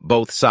eating up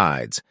both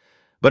sides,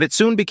 but it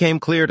soon became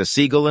clear to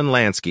Siegel and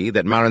Lansky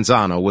that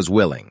Maranzano was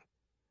willing.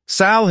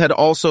 Sal had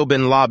also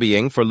been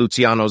lobbying for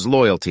Luciano's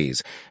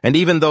loyalties, and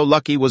even though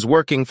Lucky was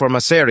working for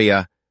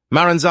Masseria,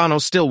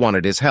 Maranzano still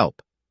wanted his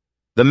help.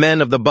 The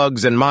men of the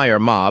Bugs and Meyer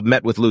mob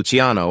met with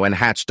Luciano and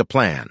hatched a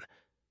plan.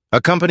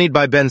 Accompanied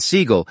by Ben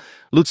Siegel,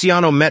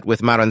 Luciano met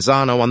with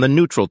Maranzano on the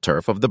neutral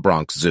turf of the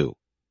Bronx Zoo.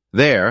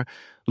 There,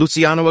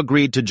 Luciano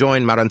agreed to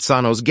join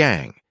Maranzano's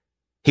gang.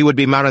 He would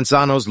be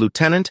Maranzano's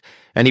lieutenant,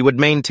 and he would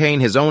maintain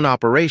his own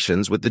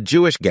operations with the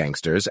Jewish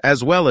gangsters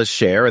as well as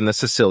share in the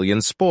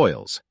Sicilian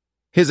spoils.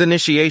 His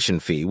initiation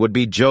fee would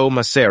be Joe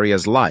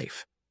Masseria's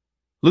life.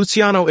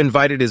 Luciano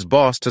invited his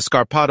boss to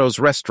Scarpato's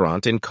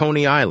restaurant in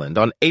Coney Island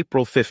on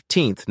April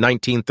 15,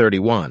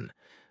 1931.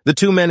 The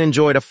two men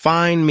enjoyed a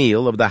fine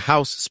meal of the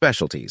house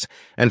specialties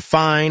and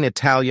fine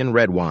Italian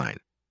red wine.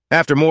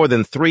 After more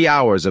than 3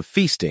 hours of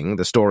feasting,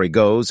 the story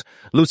goes,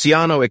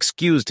 Luciano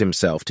excused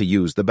himself to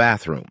use the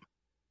bathroom.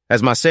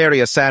 As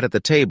Masseria sat at the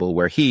table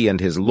where he and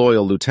his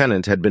loyal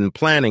lieutenant had been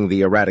planning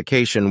the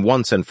eradication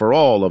once and for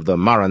all of the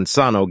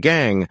Maranzano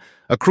gang,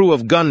 a crew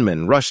of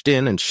gunmen rushed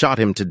in and shot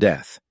him to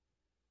death.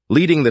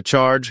 Leading the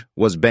charge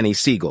was Benny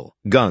Siegel,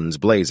 guns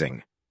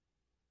blazing.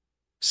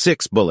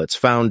 6 bullets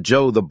found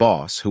Joe the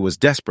boss, who was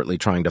desperately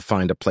trying to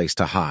find a place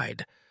to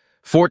hide.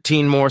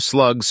 14 more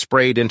slugs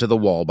sprayed into the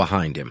wall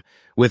behind him.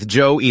 With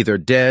Joe either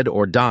dead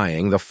or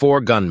dying, the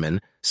 4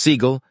 gunmen,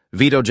 Siegel,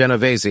 Vito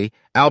Genovese,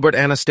 Albert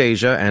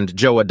Anastasia, and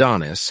Joe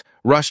Adonis,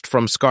 rushed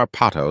from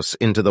Scarpato's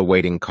into the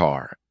waiting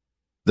car.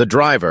 The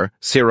driver,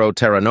 Ciro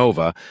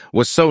Terranova,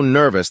 was so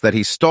nervous that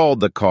he stalled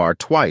the car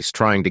twice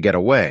trying to get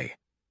away.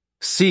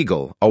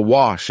 Siegel,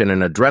 awash in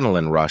an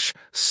adrenaline rush,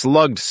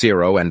 slugged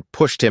Ciro and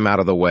pushed him out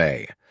of the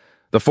way.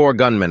 The 4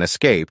 gunmen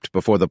escaped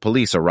before the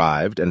police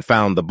arrived and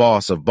found the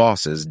boss of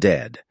bosses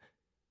dead.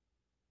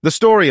 The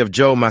story of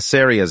Joe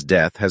Masseria's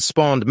death has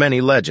spawned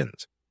many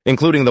legends,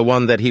 including the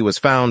one that he was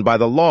found by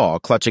the law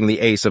clutching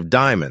the ace of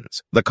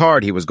diamonds, the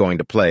card he was going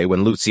to play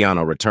when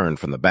Luciano returned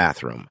from the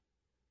bathroom.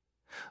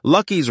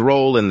 Lucky's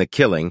role in the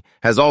killing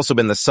has also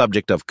been the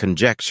subject of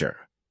conjecture.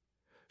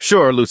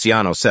 Sure,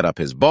 Luciano set up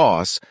his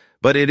boss,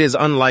 but it is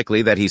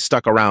unlikely that he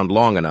stuck around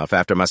long enough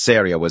after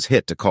Masseria was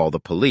hit to call the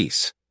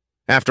police.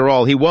 After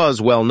all, he was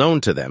well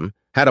known to them,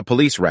 had a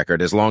police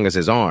record as long as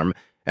his arm,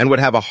 and would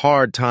have a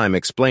hard time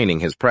explaining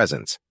his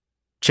presence.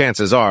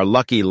 Chances are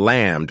Lucky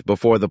lammed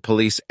before the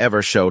police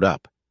ever showed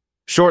up.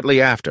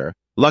 Shortly after,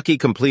 Lucky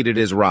completed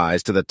his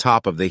rise to the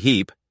top of the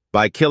heap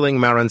by killing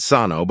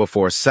Maranzano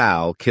before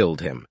Sal killed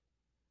him.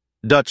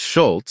 Dutch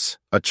Schultz,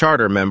 a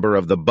charter member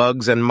of the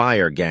Bugs and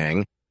Meyer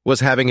gang,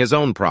 was having his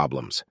own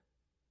problems.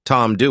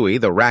 Tom Dewey,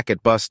 the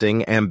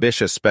racket-busting,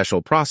 ambitious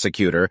special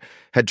prosecutor,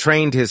 had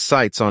trained his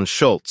sights on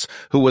Schultz,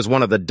 who was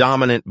one of the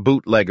dominant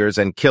bootleggers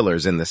and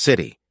killers in the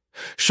city.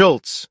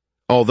 Schultz,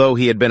 although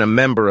he had been a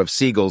member of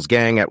Siegel's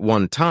gang at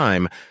one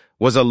time,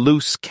 was a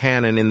loose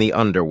cannon in the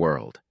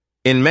underworld.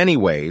 In many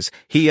ways,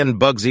 he and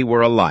Bugsy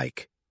were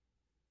alike.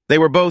 They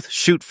were both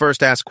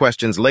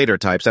shoot-first-ask-questions-later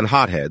types and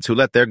hotheads who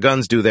let their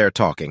guns do their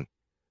talking.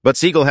 But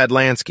Siegel had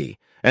Lansky,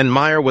 and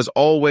Meyer was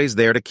always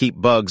there to keep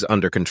Bugs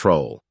under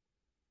control.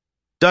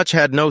 Dutch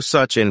had no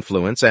such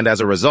influence, and as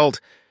a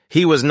result,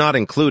 he was not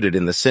included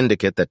in the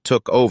syndicate that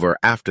took over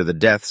after the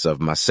deaths of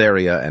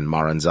Masseria and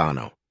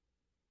Maranzano.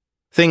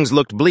 Things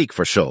looked bleak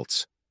for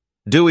Schultz.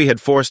 Dewey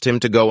had forced him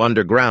to go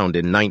underground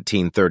in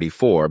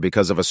 1934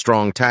 because of a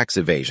strong tax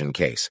evasion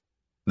case.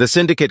 The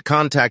syndicate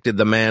contacted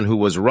the man who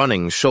was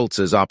running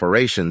Schultz's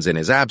operations in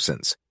his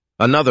absence,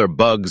 another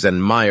Bugs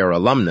and Meyer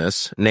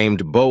alumnus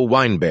named Bo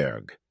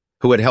Weinberg,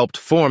 who had helped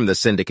form the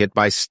syndicate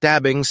by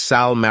stabbing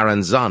Sal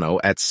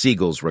Maranzano at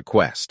Siegel's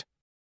request.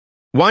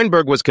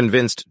 Weinberg was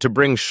convinced to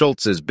bring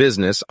Schultz's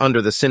business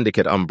under the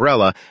syndicate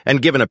umbrella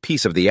and given a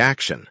piece of the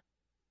action.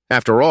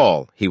 After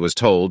all, he was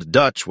told,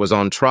 Dutch was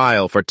on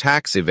trial for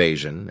tax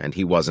evasion and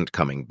he wasn't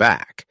coming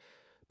back.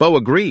 Bo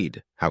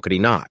agreed, how could he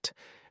not?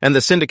 And the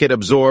syndicate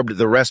absorbed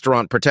the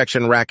restaurant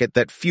protection racket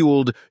that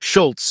fueled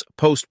Schultz's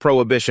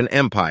post-prohibition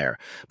empire.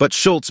 But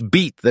Schultz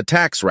beat the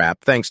tax rap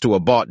thanks to a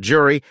bought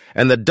jury,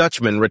 and the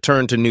Dutchman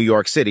returned to New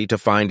York City to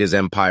find his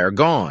empire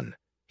gone.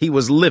 He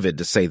was livid,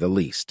 to say the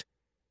least.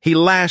 He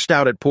lashed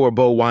out at poor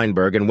Bo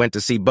Weinberg and went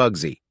to see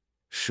Bugsy.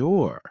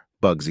 "Sure,"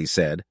 Bugsy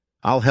said.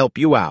 "I'll help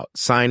you out,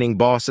 signing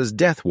boss's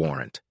death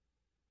warrant."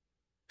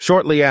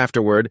 Shortly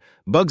afterward,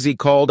 Bugsy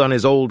called on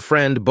his old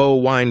friend Bo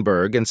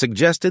Weinberg and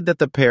suggested that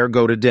the pair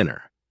go to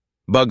dinner.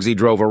 Bugsy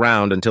drove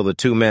around until the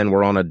two men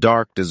were on a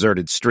dark,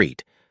 deserted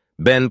street.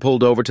 Ben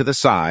pulled over to the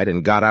side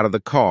and got out of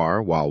the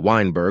car while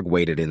Weinberg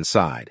waited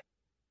inside.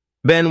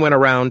 Ben went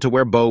around to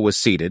where Bo was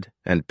seated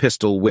and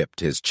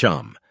pistol-whipped his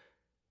chum.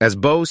 As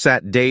Bo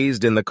sat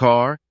dazed in the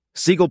car,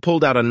 Siegel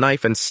pulled out a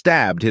knife and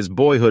stabbed his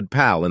boyhood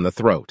pal in the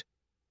throat.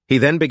 He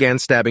then began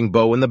stabbing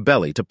Bo in the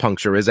belly to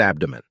puncture his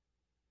abdomen.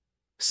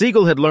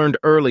 Siegel had learned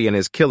early in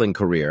his killing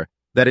career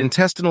that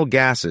intestinal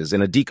gases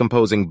in a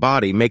decomposing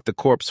body make the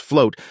corpse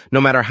float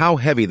no matter how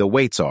heavy the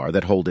weights are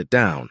that hold it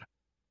down.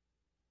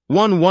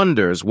 One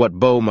wonders what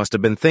Bo must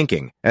have been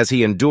thinking as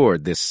he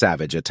endured this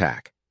savage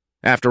attack.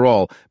 After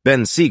all,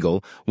 Ben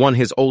Siegel, one of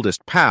his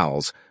oldest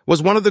pals,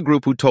 was one of the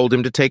group who told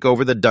him to take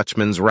over the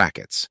Dutchman's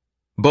rackets.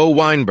 Bo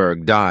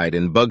Weinberg died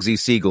in Bugsy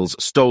Siegel's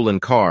stolen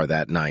car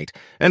that night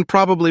and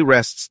probably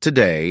rests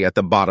today at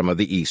the bottom of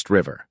the East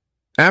River.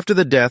 After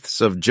the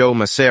deaths of Joe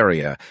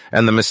Masseria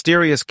and the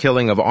mysterious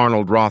killing of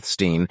Arnold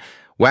Rothstein,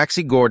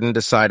 Waxy Gordon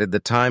decided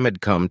the time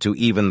had come to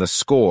even the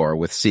score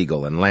with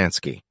Siegel and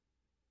Lansky.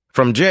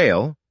 From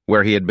jail,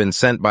 where he had been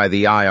sent by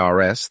the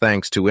IRS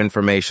thanks to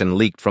information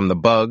leaked from the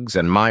Bugs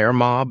and Meyer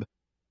mob,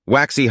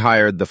 Waxy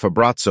hired the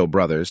Fabrazzo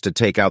brothers to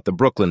take out the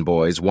Brooklyn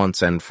boys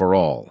once and for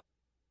all.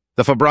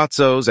 The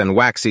Fabrazzos and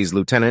Waxy's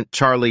lieutenant,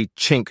 Charlie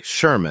Chink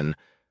Sherman,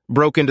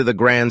 broke into the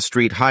Grand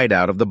Street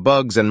hideout of the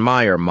Bugs and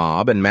Meyer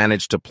mob and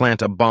managed to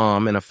plant a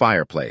bomb in a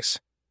fireplace.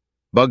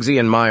 Bugsy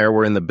and Meyer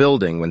were in the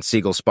building when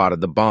Siegel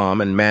spotted the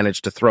bomb and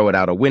managed to throw it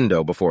out a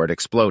window before it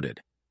exploded.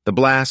 The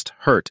blast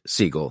hurt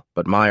Siegel,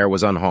 but Meyer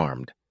was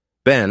unharmed.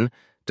 Ben,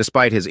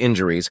 despite his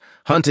injuries,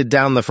 hunted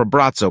down the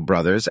Fabrazzo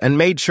brothers and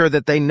made sure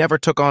that they never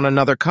took on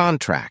another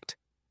contract.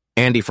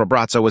 Andy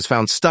Fabrazzo was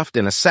found stuffed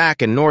in a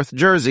sack in North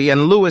Jersey,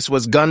 and Lewis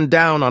was gunned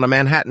down on a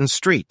Manhattan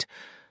street.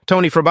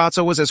 Tony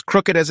Fabrazzo was as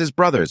crooked as his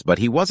brothers, but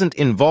he wasn't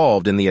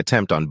involved in the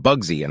attempt on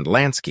Bugsy and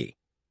Lansky.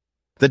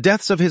 The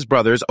deaths of his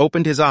brothers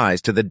opened his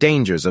eyes to the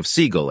dangers of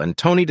Siegel, and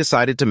Tony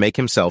decided to make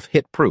himself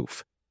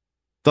hit-proof.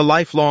 The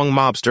lifelong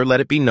mobster let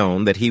it be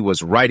known that he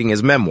was writing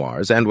his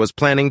memoirs and was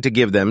planning to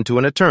give them to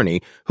an attorney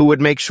who would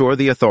make sure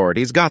the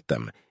authorities got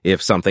them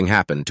if something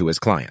happened to his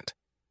client.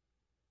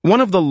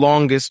 One of the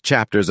longest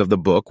chapters of the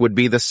book would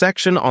be the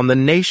section on the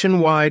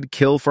nationwide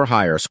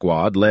kill-for-hire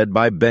squad led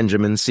by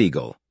Benjamin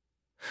Siegel.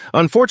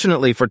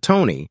 Unfortunately for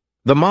Tony,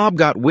 the mob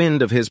got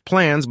wind of his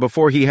plans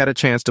before he had a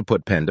chance to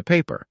put pen to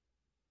paper.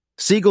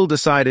 Siegel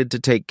decided to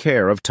take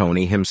care of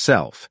Tony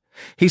himself.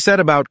 He set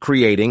about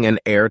creating an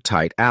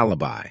airtight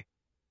alibi.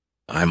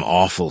 "I'm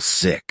awful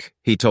sick,"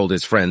 he told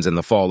his friends in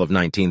the fall of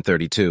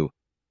 1932.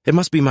 "It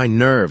must be my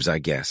nerves, I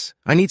guess.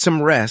 I need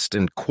some rest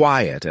and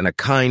quiet and a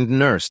kind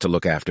nurse to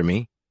look after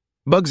me."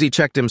 Bugsy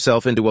checked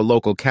himself into a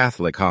local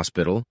Catholic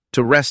hospital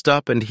to rest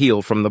up and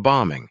heal from the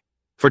bombing.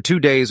 For 2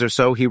 days or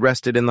so, he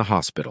rested in the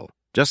hospital,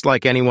 just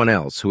like anyone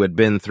else who had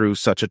been through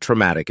such a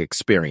traumatic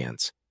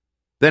experience.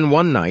 Then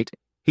one night,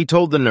 he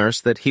told the nurse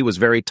that he was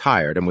very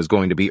tired and was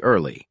going to be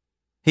early.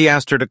 He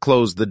asked her to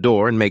close the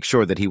door and make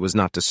sure that he was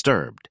not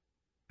disturbed.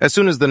 As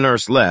soon as the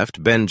nurse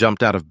left, Ben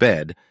jumped out of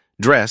bed,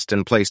 dressed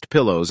and placed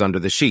pillows under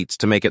the sheets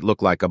to make it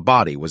look like a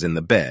body was in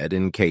the bed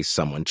in case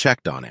someone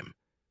checked on him.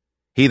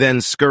 He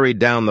then scurried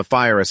down the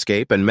fire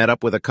escape and met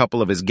up with a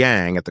couple of his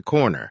gang at the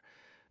corner.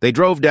 They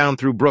drove down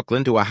through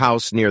Brooklyn to a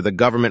house near the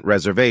government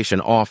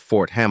reservation off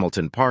Fort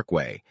Hamilton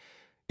Parkway.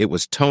 It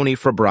was Tony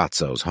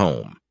Fabrazzo's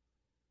home.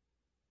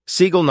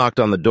 Siegel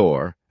knocked on the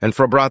door, and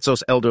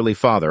Fabrazzo's elderly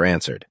father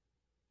answered.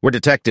 "We're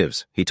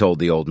detectives," he told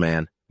the old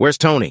man. "Where's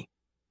Tony?"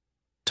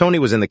 Tony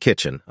was in the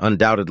kitchen,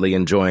 undoubtedly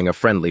enjoying a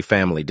friendly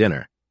family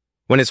dinner.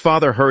 When his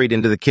father hurried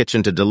into the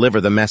kitchen to deliver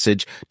the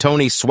message,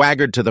 Tony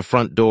swaggered to the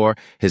front door,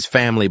 his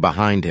family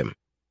behind him.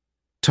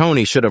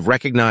 Tony should have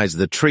recognized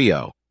the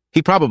trio.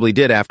 He probably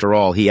did, after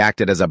all. He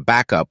acted as a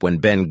backup when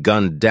Ben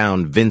gunned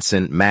down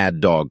Vincent Mad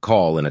Dog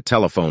Call in a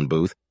telephone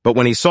booth, but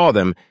when he saw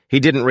them,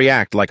 he didn't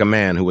react like a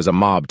man who was a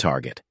mob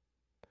target.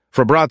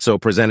 Fabrazzo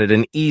presented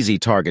an easy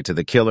target to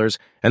the killers,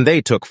 and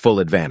they took full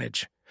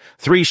advantage.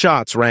 3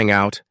 shots rang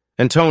out,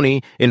 and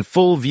Tony, in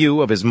full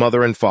view of his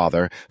mother and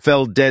father,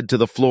 fell dead to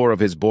the floor of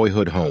his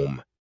boyhood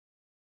home.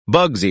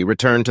 Bugsy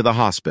returned to the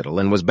hospital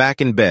and was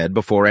back in bed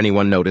before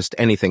anyone noticed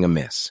anything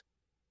amiss.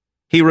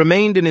 He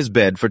remained in his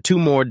bed for 2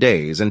 more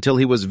days until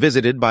he was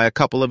visited by a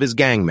couple of his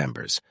gang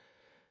members.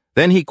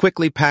 Then he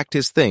quickly packed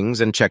his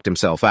things and checked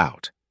himself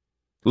out.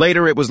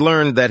 Later it was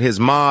learned that his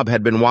mob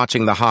had been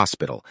watching the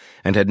hospital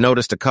and had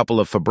noticed a couple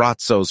of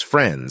Fabrazzo's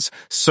friends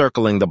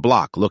circling the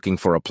block looking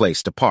for a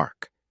place to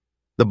park.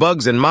 The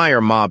Bugs and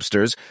Meyer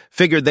mobsters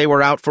figured they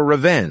were out for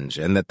revenge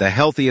and that the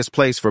healthiest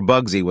place for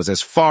Bugsy was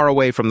as far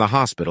away from the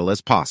hospital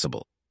as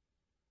possible.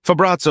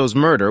 Fabrazzo's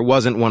murder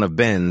wasn't one of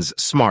Ben's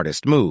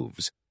smartest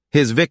moves.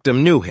 His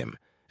victim knew him,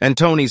 and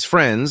Tony's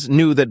friends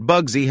knew that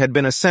Bugsy had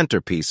been a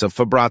centerpiece of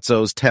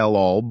Fabrazzo's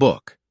tell-all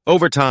book.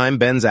 Over time,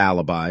 Ben's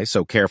alibi,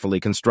 so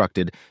carefully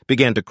constructed,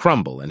 began to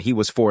crumble, and he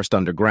was forced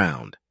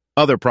underground.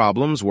 Other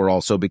problems were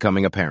also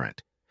becoming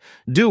apparent.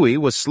 Dewey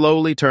was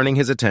slowly turning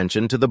his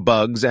attention to the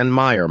Bugs and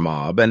Meyer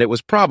mob, and it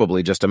was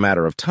probably just a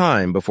matter of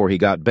time before he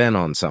got Ben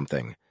on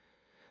something.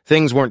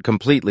 Things weren't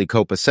completely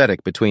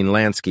copacetic between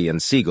Lansky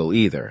and Siegel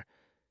either.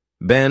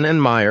 Ben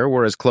and Meyer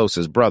were as close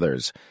as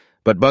brothers,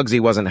 but Bugsy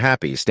wasn't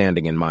happy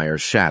standing in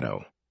Meyer's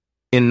shadow.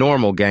 In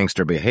normal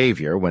gangster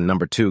behavior, when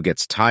number 2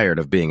 gets tired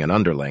of being an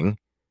underling,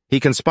 he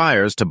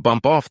conspires to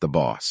bump off the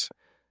boss.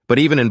 But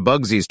even in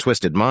Bugsy's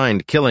twisted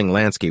mind, killing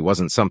Lansky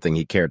wasn't something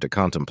he cared to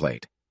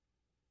contemplate.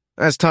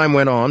 As time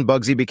went on,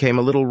 Bugsy became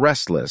a little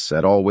restless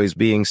at always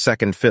being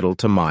second fiddle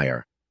to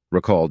Meyer,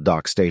 recalled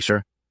Doc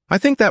Stacher. I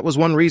think that was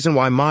one reason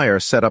why Meyer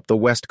set up the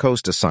West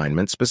Coast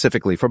assignment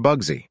specifically for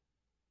Bugsy.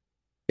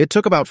 It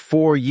took about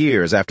 4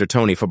 years after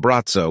Tony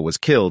Fabrazzo was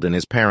killed in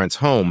his parents'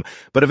 home,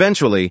 but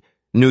eventually,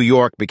 New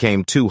York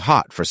became too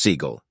hot for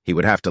Siegel. He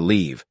would have to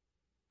leave.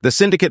 The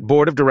syndicate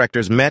board of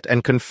directors met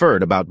and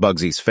conferred about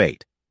Bugsy's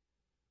fate.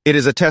 It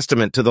is a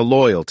testament to the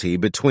loyalty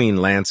between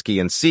Lansky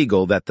and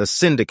Siegel that the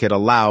syndicate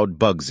allowed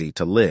Bugsy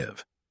to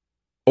live.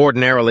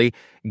 Ordinarily,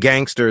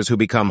 gangsters who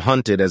become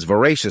hunted as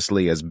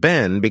voraciously as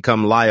Ben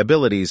become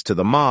liabilities to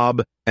the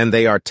mob, and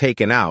they are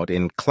taken out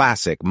in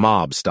classic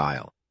mob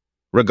style.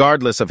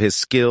 Regardless of his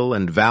skill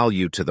and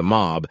value to the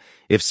mob,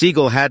 if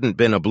Siegel hadn't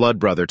been a blood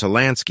brother to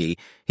Lansky,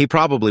 he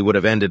probably would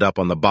have ended up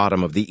on the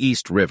bottom of the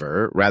East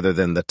River rather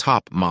than the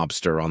top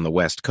mobster on the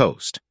West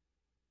Coast.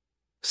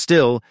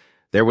 Still,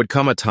 there would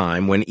come a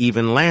time when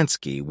even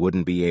Lansky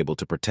wouldn't be able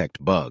to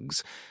protect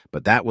Bugs,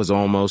 but that was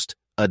almost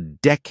a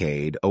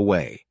decade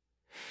away.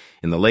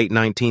 In the late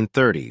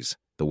 1930s,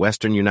 the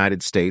western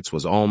United States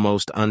was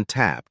almost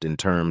untapped in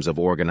terms of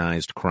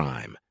organized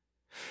crime.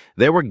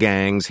 There were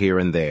gangs here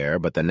and there,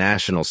 but the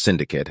national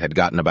syndicate had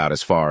gotten about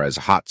as far as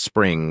Hot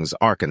Springs,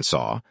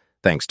 Arkansas,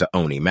 thanks to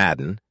Oni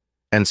Madden,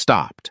 and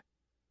stopped.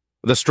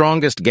 The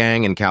strongest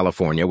gang in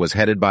California was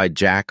headed by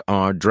Jack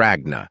R.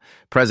 Dragna,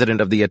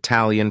 president of the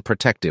Italian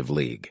Protective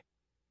League.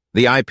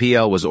 The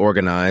IPL was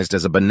organized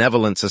as a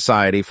benevolent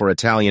society for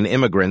Italian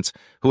immigrants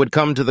who had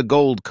come to the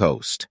Gold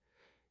Coast.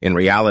 In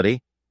reality,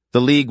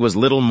 the League was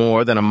little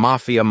more than a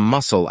mafia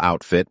muscle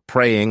outfit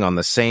preying on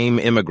the same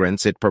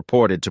immigrants it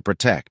purported to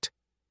protect.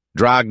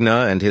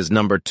 Dragna and his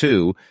number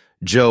 2,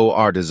 Joe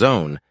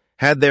Ardizzone,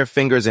 had their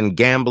fingers in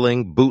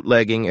gambling,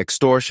 bootlegging,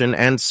 extortion,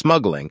 and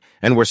smuggling,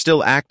 and were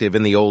still active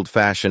in the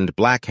old-fashioned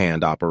Black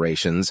Hand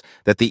operations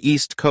that the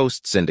East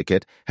Coast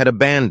Syndicate had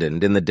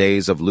abandoned in the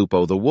days of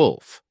Lupo the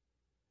Wolf.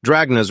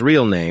 Dragna's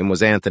real name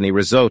was Anthony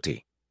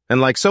Rizzotti, and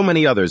like so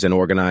many others in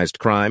organized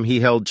crime,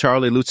 he held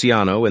Charlie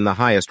Luciano in the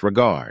highest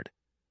regard.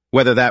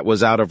 Whether that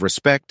was out of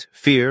respect,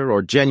 fear,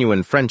 or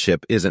genuine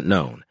friendship isn't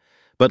known.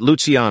 But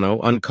Luciano,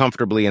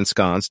 uncomfortably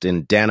ensconced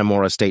in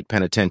Dannemora State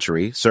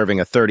Penitentiary,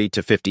 serving a 30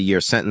 to 50-year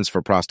sentence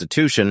for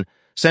prostitution,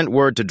 sent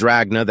word to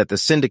Dragna that the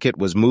syndicate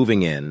was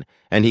moving in,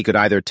 and he could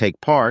either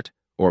take part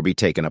or be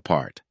taken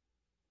apart.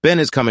 "Ben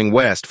is coming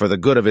west for the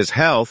good of his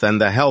health and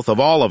the health of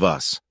all of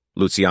us,"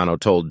 Luciano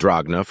told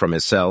Dragna from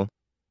his cell.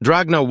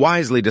 Dragna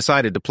wisely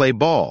decided to play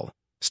ball.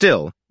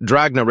 Still,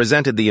 Dragna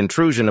resented the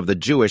intrusion of the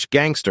Jewish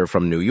gangster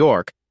from New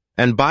York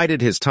and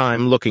bided his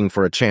time looking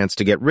for a chance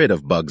to get rid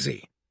of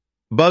Bugsy.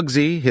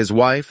 Bugsy, his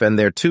wife, and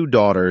their 2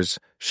 daughters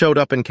showed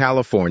up in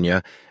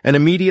California and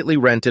immediately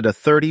rented a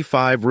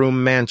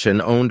 35-room mansion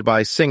owned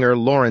by singer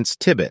Lawrence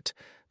Tibbett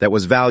that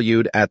was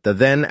valued at the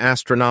then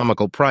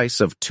astronomical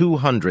price of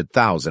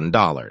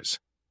 $200,000.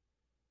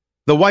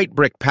 The white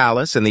brick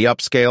palace in the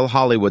upscale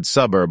Hollywood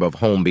suburb of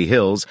Holmby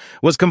Hills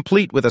was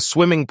complete with a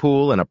swimming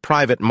pool and a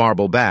private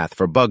marble bath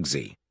for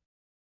Bugsy.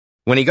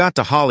 When he got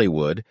to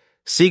Hollywood,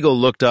 Siegel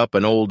looked up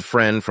an old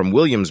friend from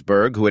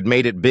Williamsburg who had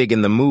made it big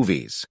in the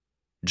movies,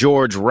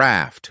 George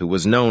Raft, who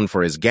was known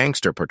for his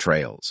gangster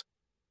portrayals.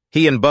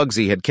 He and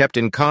Bugsy had kept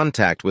in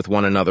contact with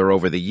one another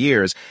over the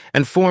years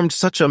and formed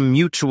such a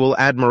mutual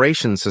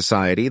admiration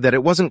society that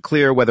it wasn't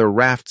clear whether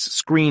Raft's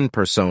screen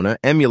persona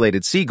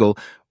emulated Siegel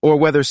or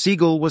whether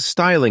Siegel was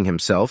styling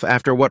himself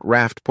after what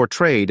Raft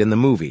portrayed in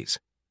the movies.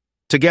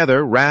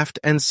 Together, Raft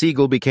and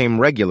Siegel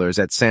became regulars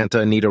at Santa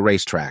Anita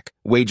Racetrack,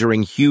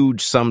 wagering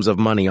huge sums of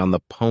money on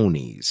the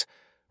ponies.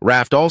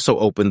 Raft also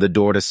opened the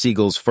door to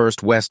Siegel's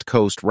first West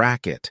Coast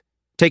racket.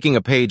 Taking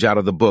a page out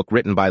of the book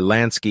written by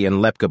Lansky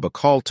and Lepke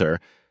Buchalter,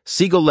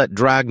 Siegel let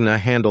Dragna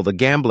handle the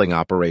gambling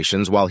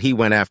operations while he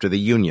went after the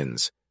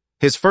unions.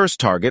 His first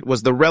target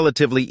was the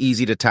relatively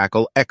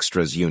easy-to-tackle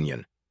Extras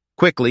Union.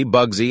 Quickly,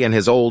 Bugsy and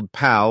his old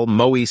pal,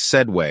 Moe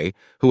Sedway,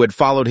 who had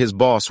followed his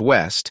boss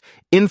west,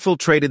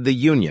 infiltrated the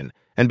union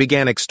and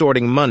began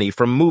extorting money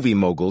from movie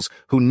moguls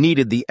who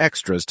needed the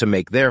extras to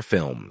make their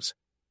films.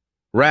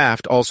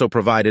 Raft also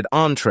provided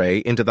entree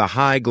into the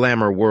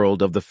high-glamour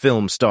world of the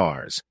film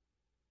stars.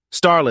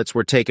 Starlets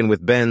were taken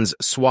with Ben's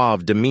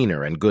suave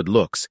demeanor and good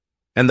looks,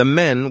 and the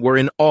men were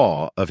in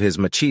awe of his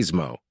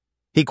machismo.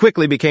 He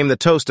quickly became the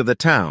toast of the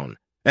town,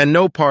 and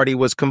no party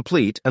was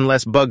complete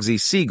unless Bugsy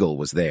Siegel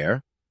was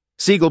there.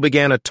 Siegel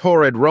began a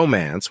torrid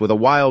romance with a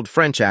wild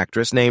French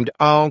actress named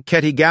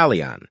Ketty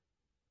Gallion.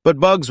 But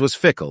Bugs was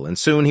fickle, and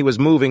soon he was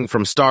moving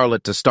from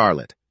starlet to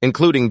starlet,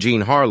 including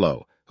Jean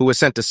Harlow, who was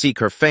sent to seek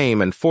her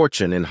fame and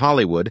fortune in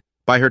Hollywood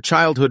by her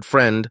childhood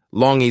friend,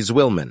 Longy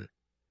Zwillman.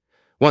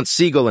 Once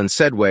Siegel and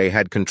Sedway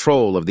had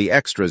control of the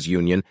Extras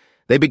Union,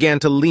 they began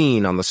to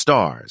lean on the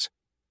stars.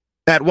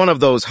 At one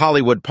of those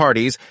Hollywood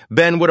parties,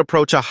 Ben would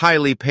approach a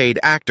highly paid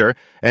actor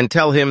and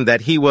tell him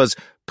that he was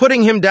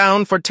putting him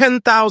down for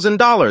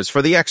 $10,000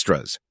 for the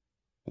extras.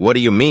 "What do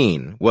you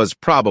mean?" was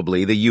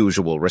probably the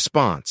usual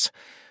response.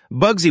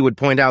 Bugsy would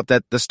point out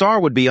that the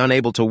star would be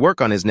unable to work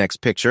on his next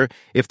picture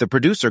if the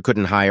producer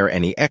couldn't hire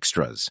any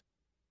extras.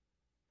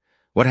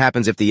 "What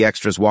happens if the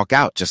extras walk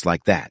out just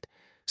like that?"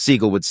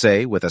 Siegel would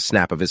say with a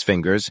snap of his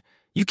fingers.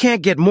 "You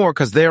can't get more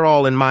 'cause they're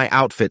all in my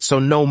outfit, so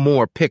no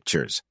more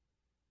pictures."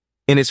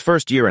 In his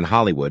first year in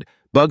Hollywood,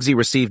 Bugsy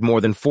received more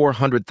than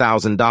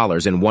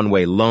 $400,000 in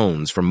one-way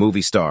loans from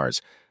movie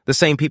stars, the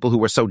same people who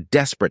were so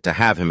desperate to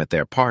have him at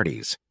their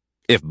parties.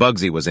 If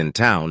Bugsy was in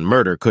town,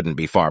 murder couldn't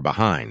be far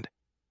behind.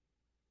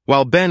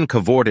 While Ben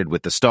cavorted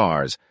with the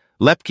stars,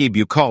 Lepke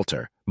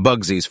Buchalter,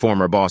 Bugsy's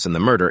former boss in the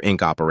Murder,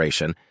 Inc.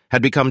 operation,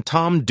 had become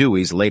Tom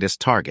Dewey's latest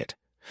target.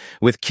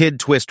 With Kid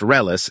Twist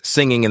Relis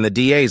singing in the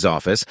DA's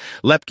office,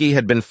 Lepke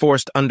had been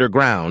forced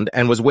underground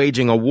and was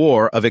waging a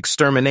war of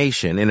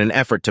extermination in an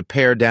effort to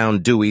pare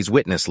down Dewey's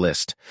witness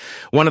list.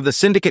 One of the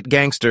syndicate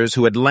gangsters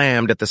who had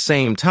lammed at the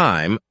same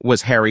time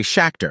was Harry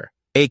Schachter,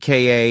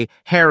 a.k.a.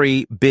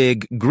 Harry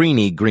Big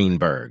Greenie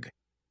Greenberg.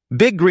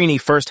 Big Greenie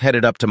first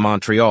headed up to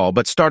Montreal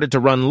but started to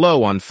run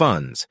low on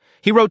funds.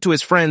 He wrote to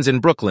his friends in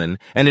Brooklyn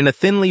and in a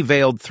thinly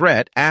veiled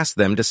threat asked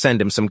them to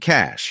send him some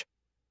cash.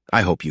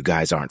 "I hope you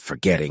guys aren't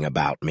forgetting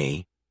about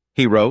me,"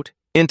 he wrote,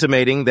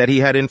 intimating that he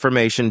had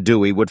information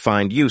Dewey would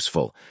find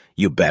useful.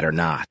 "You better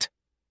not."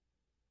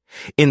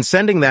 In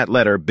sending that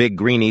letter, Big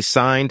Greenie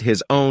signed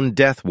his own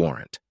death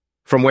warrant.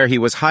 From where he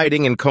was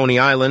hiding in Coney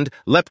Island,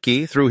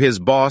 Lepke, through his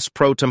boss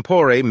pro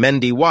tempore,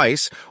 Mendy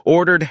Weiss,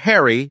 ordered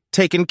Harry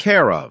taken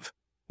care of.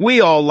 "We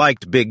all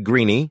liked Big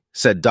Greenie,"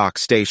 said Doc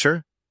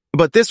Stacher,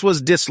 but this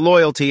was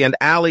disloyalty and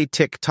Allie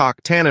Tick-Tock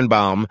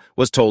Tannenbaum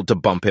was told to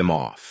bump him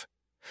off.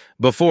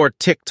 Before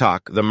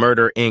Tick-Tock, the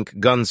Murder, Inc.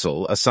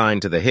 gunsel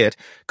assigned to the hit,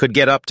 could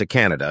get up to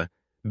Canada,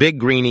 Big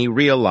Greenie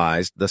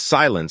realized the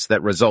silence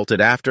that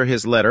resulted after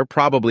his letter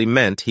probably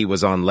meant he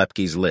was on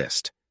Lepke's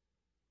list.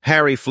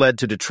 Harry fled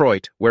to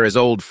Detroit, where his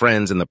old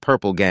friends in the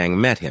Purple Gang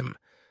met him.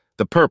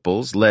 The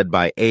Purples, led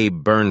by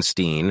Abe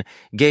Bernstein,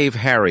 gave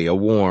Harry a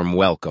warm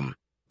welcome.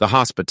 The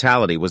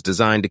hospitality was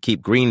designed to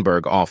keep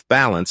Greenberg off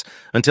balance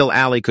until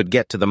Allie could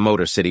get to the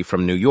Motor City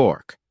from New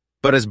York.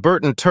 But as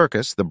Burton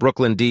Turkis, the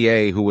Brooklyn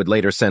DA who would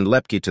later send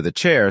Lepke to the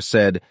chair,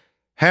 said,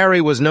 Harry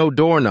was no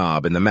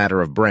doorknob in the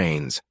matter of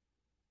brains.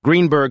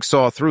 Greenberg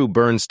saw through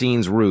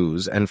Bernstein's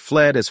ruse and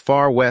fled as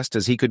far west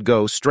as he could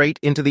go straight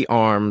into the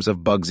arms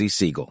of Bugsy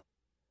Siegel.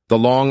 The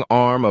long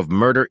arm of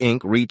Murder, Inc.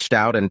 reached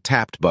out and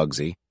tapped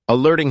Bugsy,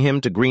 alerting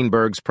him to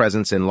Greenberg's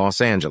presence in Los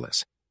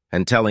Angeles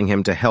and telling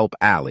him to help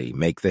Allie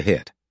make the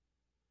hit.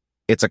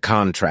 "It's a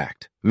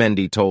contract,"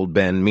 Mendy told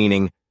Ben,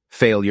 meaning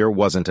failure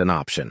wasn't an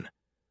option.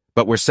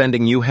 "But we're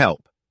sending you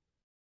help."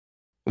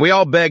 "We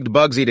all begged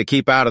Bugsy to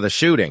keep out of the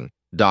shooting,"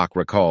 Doc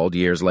recalled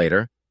years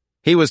later.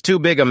 "He was too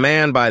big a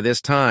man by this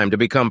time to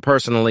become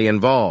personally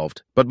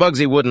involved, but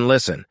Bugsy wouldn't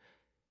listen.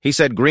 He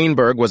said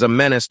Greenberg was a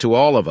menace to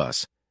all of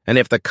us, and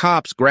if the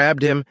cops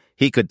grabbed him,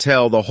 he could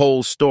tell the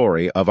whole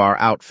story of our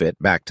outfit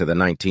back to the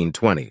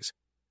 1920s.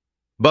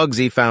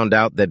 Bugsy found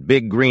out that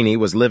Big Greenie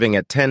was living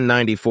at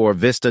 1094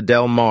 Vista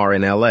Del Mar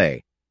in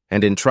L.A.,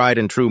 and in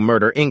tried-and-true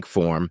Murder, Inc.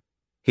 form,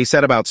 he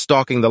set about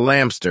stalking the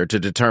Lampster to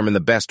determine the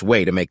best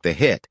way to make the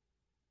hit.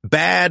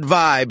 Bad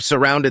vibes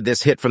surrounded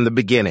this hit from the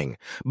beginning.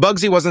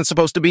 Bugsy wasn't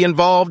supposed to be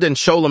involved, and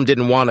Sholem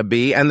didn't want to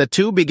be, and the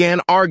two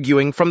began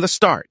arguing from the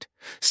start.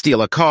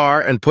 "Steal a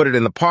car and put it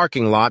in the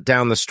parking lot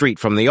down the street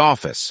from the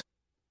office,"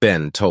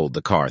 Ben told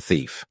the car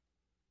thief.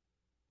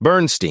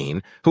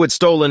 Bernstein, who had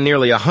stolen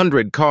nearly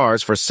 100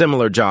 cars for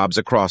similar jobs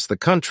across the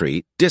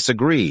country,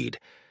 disagreed.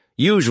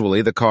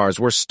 Usually the cars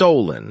were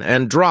stolen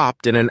and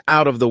dropped in an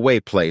out-of-the-way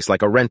place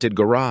like a rented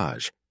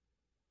garage.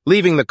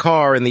 Leaving the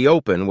car in the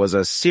open was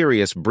a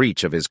serious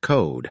breach of his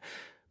code,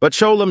 but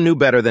Sholem knew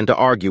better than to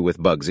argue with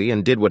Bugsy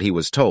and did what he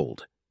was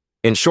told.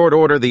 In short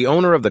order, the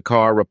owner of the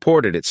car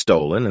reported it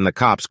stolen and the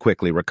cops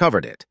quickly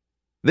recovered it.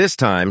 This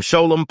time,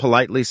 Sholem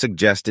politely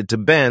suggested to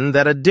Ben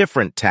that a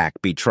different tack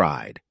be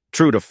tried.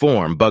 True to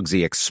form,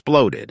 Bugsy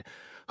exploded.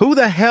 "Who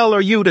the hell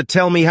are you to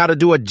tell me how to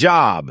do a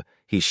job?"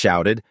 he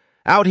shouted.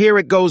 "Out here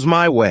it goes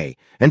my way,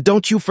 and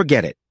don't you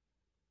forget it."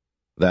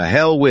 "The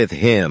hell with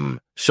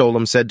him,"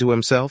 Sholem said to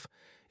himself.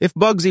 "If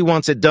Bugsy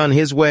wants it done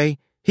his way,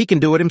 he can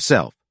do it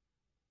himself."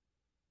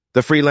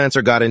 The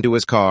freelancer got into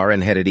his car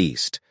and headed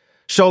east.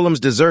 Sholem's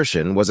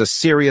desertion was a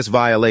serious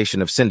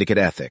violation of syndicate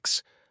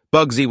ethics.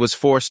 Bugsy was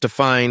forced to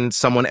find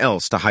someone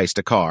else to heist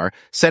a car,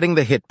 setting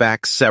the hit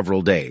back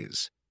several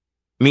days.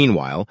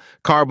 Meanwhile,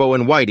 Carbo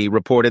and Whitey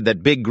reported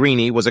that Big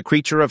Greenie was a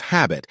creature of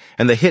habit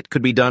and the hit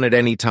could be done at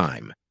any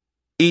time.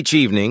 Each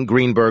evening,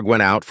 Greenberg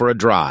went out for a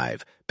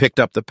drive, picked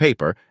up the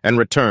paper, and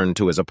returned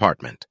to his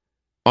apartment.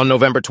 On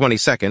November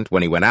 22nd,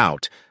 when he went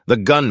out, the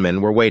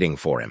gunmen were waiting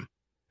for him.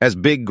 As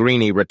Big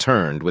Greenie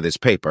returned with his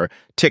paper,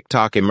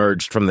 Tick-Tock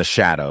emerged from the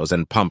shadows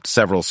and pumped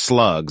several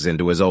slugs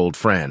into his old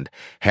friend.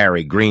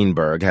 Harry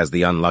Greenberg has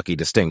the unlucky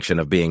distinction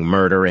of being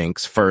Murder,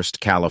 Inc.'s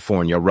first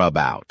California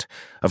rub-out.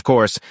 Of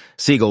course,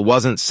 Siegel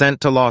wasn't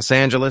sent to Los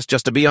Angeles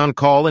just to be on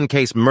call in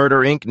case Murder,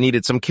 Inc.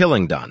 needed some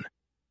killing done.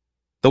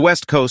 The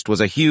West Coast was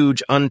a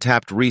huge,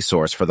 untapped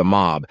resource for the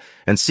mob,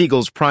 and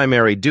Siegel's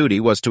primary duty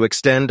was to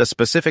extend a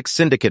specific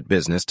syndicate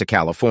business to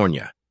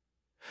California.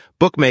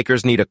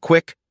 Bookmakers need a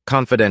quick,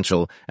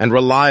 confidential, and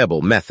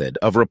reliable method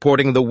of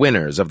reporting the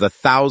winners of the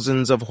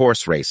thousands of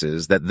horse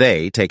races that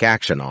they take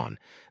action on.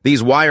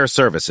 These wire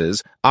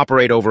services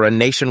operate over a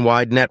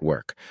nationwide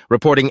network,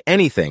 reporting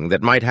anything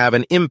that might have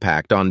an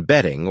impact on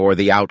betting or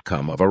the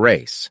outcome of a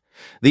race.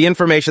 The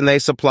information they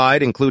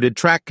supplied included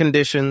track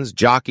conditions,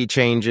 jockey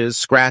changes,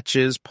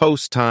 scratches,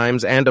 post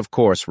times, and, of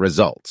course,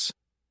 results.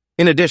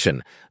 In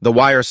addition, the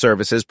wire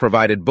services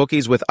provided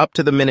bookies with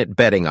up-to-the-minute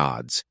betting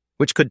odds,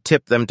 which could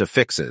tip them to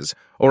fixes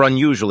or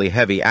unusually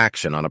heavy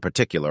action on a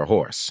particular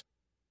horse.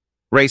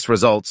 Race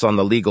results on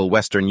the legal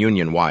Western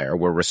Union wire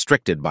were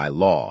restricted by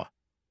law.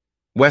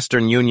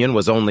 Western Union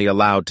was only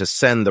allowed to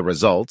send the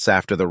results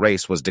after the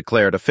race was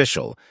declared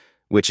official,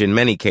 which in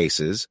many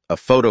cases, a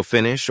photo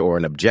finish or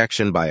an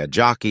objection by a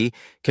jockey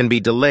can be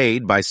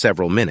delayed by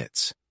several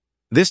minutes.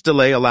 This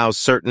delay allows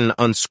certain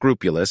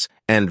unscrupulous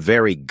and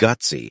very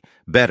gutsy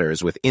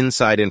bettors with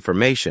inside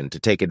information to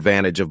take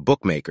advantage of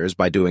bookmakers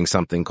by doing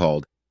something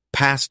called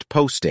past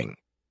posting,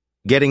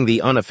 getting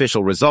the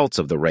unofficial results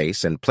of the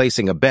race and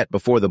placing a bet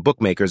before the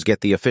bookmakers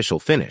get the official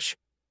finish.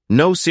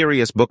 No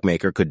serious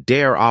bookmaker could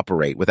dare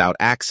operate without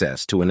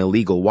access to an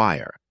illegal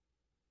wire.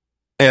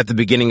 At the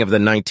beginning of the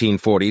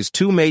 1940s,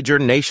 two major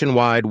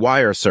nationwide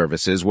wire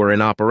services were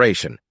in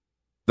operation.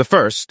 The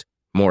first,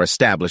 more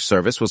established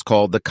service was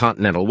called the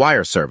Continental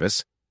Wire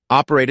Service,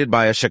 operated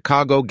by a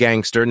Chicago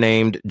gangster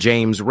named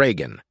James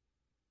Reagan.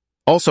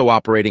 Also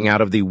operating out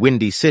of the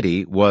Windy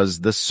City was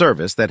the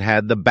service that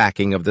had the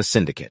backing of the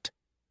syndicate.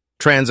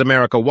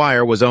 Transamerica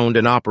Wire was owned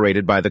and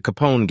operated by the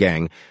Capone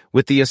gang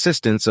with the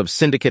assistance of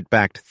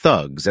syndicate-backed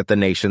thugs at the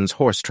nation's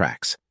horse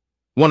tracks.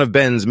 One of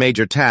Ben's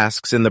major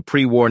tasks in the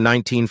pre-war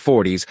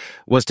 1940s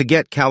was to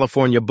get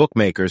California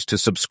bookmakers to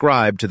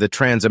subscribe to the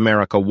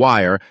Transamerica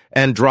Wire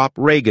and drop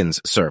Reagan's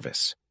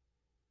service.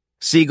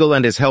 Siegel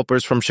and his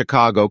helpers from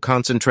Chicago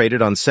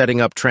concentrated on setting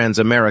up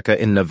Transamerica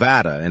in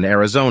Nevada and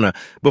Arizona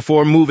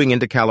before moving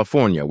into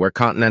California, where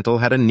Continental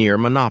had a near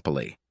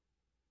monopoly.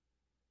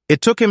 It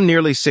took him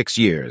nearly 6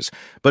 years,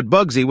 but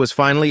Bugsy was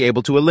finally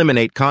able to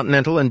eliminate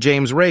Continental and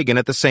James Reagan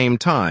at the same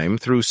time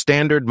through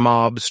standard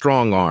mob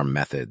strong-arm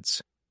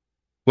methods.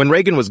 When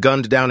Reagan was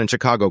gunned down in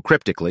Chicago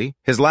cryptically,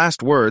 his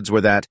last words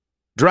were that,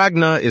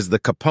 "Dragna is the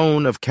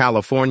Capone of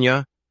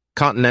California,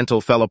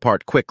 Continental fell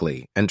apart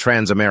quickly, and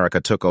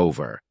Transamerica took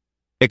over,"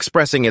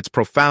 expressing its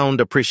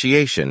profound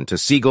appreciation to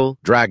Siegel,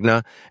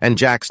 Dragna, and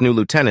Jack's new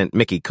lieutenant,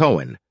 Mickey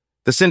Cohen.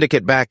 The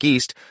syndicate back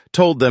east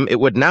told them it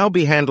would now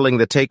be handling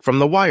the take from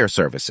the wire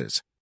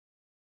services.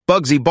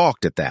 Bugsy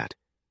balked at that.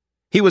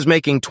 He was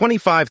making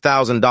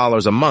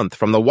 $25,000 a month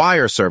from the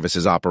wire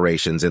services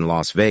operations in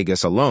Las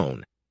Vegas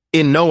alone.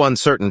 In no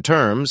uncertain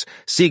terms,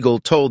 Siegel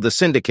told the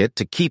syndicate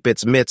to keep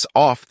its mitts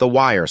off the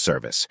wire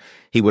service.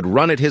 He would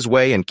run it his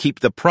way and keep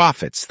the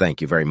profits, thank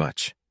you very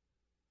much.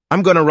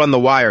 "I'm going to run the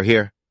wire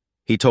here,"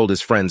 he told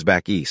his friends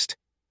back east,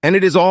 "and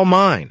it is all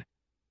mine."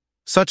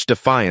 Such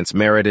defiance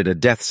merited a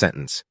death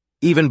sentence.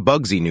 Even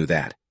Bugsy knew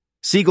that.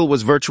 Siegel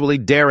was virtually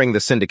daring the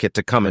syndicate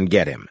to come and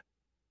get him.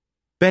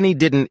 Benny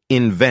didn't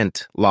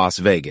invent Las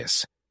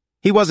Vegas.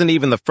 He wasn't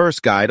even the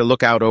first guy to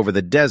look out over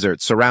the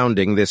desert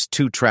surrounding this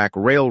two-track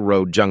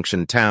railroad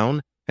junction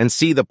town and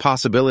see the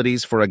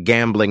possibilities for a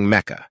gambling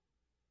mecca.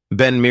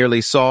 Ben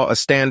merely saw a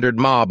standard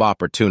mob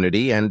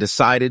opportunity and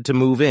decided to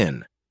move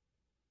in.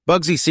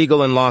 Bugsy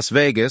Siegel and Las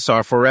Vegas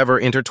are forever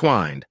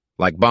intertwined.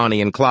 Like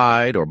Bonnie and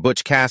Clyde or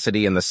Butch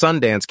Cassidy and the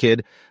Sundance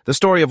Kid, the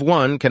story of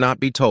one cannot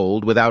be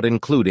told without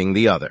including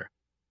the other.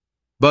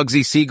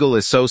 Bugsy Siegel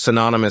is so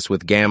synonymous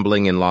with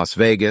gambling in Las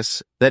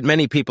Vegas that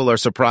many people are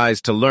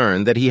surprised to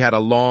learn that he had a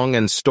long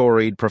and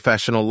storied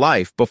professional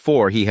life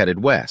before he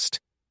headed west.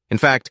 In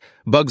fact,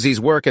 Bugsy's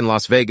work in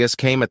Las Vegas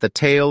came at the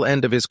tail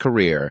end of his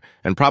career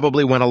and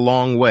probably went a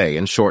long way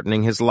in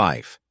shortening his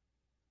life.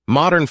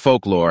 Modern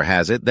folklore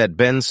has it that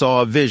Ben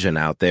saw a vision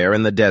out there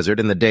in the desert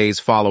in the days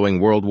following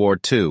World War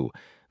II,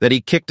 that he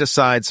kicked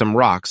aside some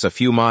rocks a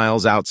few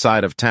miles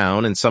outside of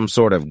town in some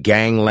sort of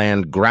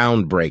gangland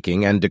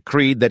groundbreaking and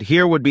decreed that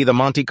here would be the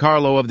Monte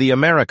Carlo of the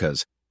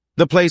Americas,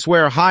 the place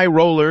where high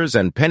rollers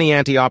and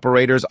penny-ante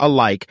operators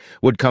alike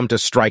would come to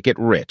strike it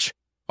rich,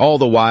 all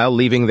the while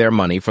leaving their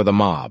money for the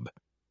mob.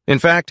 In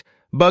fact,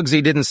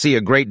 Bugsy didn't see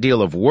a great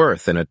deal of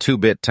worth in a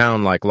two-bit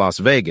town like Las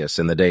Vegas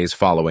in the days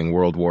following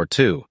World War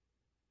II.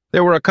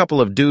 There were a couple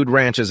of dude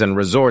ranches and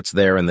resorts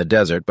there in the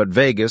desert, but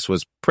Vegas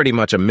was pretty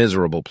much a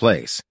miserable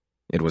place.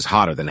 It was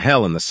hotter than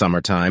hell in the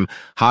summertime,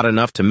 hot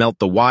enough to melt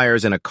the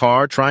wires in a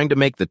car trying to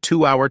make the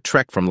 2-hour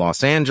trek from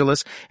Los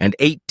Angeles and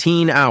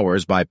 18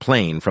 hours by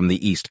plane from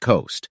the East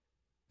Coast.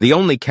 The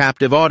only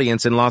captive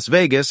audience in Las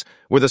Vegas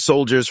were the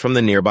soldiers from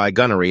the nearby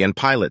gunnery and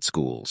pilot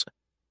schools.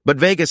 But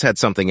Vegas had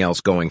something else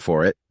going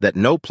for it that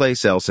no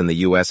place else in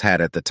the U.S.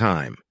 had at the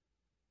time.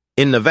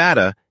 In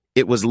Nevada,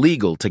 it was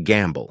legal to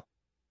gamble.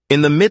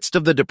 In the midst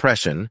of the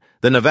Depression,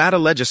 the Nevada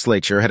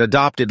legislature had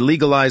adopted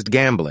legalized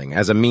gambling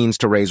as a means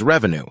to raise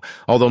revenue,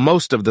 although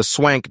most of the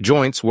swank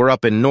joints were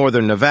up in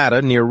northern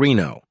Nevada near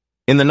Reno.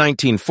 In the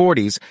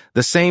 1940s,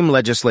 the same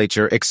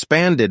legislature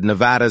expanded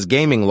Nevada's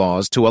gaming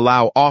laws to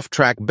allow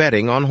off-track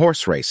betting on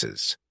horse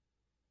races.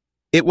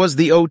 It was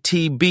the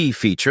OTB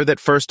feature that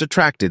first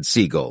attracted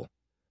Siegel,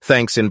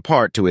 thanks in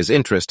part to his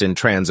interest in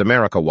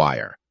Transamerica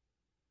Wire.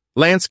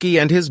 Lansky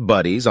and his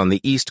buddies on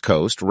the East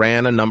Coast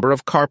ran a number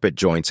of carpet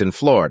joints in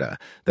Florida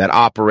that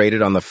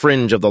operated on the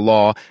fringe of the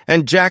law,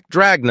 and Jack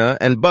Dragna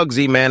and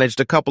Bugsy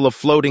managed a couple of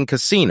floating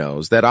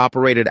casinos that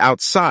operated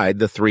outside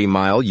the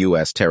 3-mile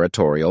U.S.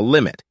 territorial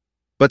limit.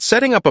 But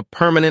setting up a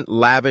permanent,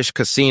 lavish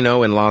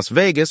casino in Las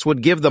Vegas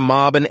would give the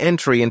mob an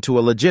entry into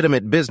a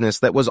legitimate business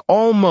that was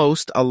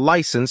almost a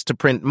license to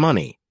print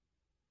money.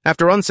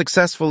 After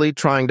unsuccessfully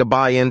trying to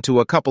buy into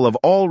a couple of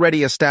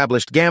already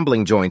established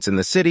gambling joints in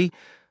the city,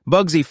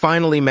 Bugsy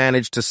finally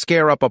managed to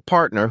scare up a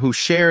partner who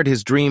shared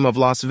his dream of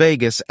Las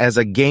Vegas as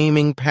a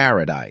gaming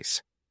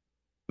paradise.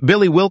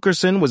 Billy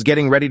Wilkerson was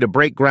getting ready to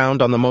break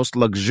ground on the most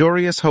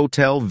luxurious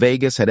hotel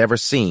Vegas had ever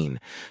seen,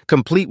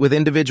 complete with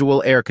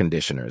individual air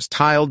conditioners,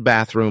 tiled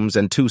bathrooms,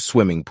 and 2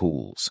 swimming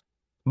pools.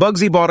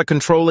 Bugsy bought a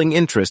controlling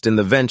interest in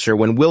the venture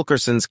when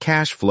Wilkerson's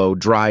cash flow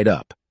dried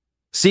up.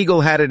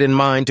 Siegel had it in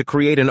mind to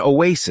create an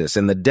oasis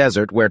in the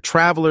desert where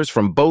travelers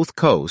from both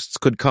coasts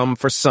could come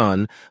for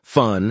sun,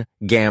 fun,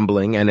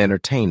 gambling, and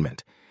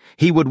entertainment.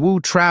 He would woo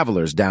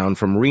travelers down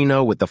from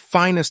Reno with the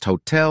finest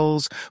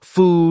hotels,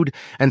 food,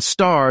 and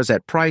stars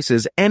at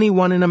prices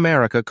anyone in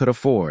America could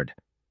afford.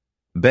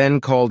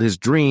 Ben called his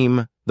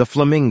dream the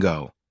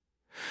Flamingo.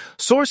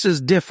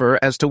 Sources differ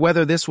as to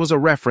whether this was a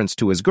reference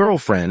to his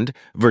girlfriend,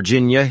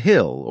 Virginia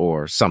Hill,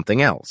 or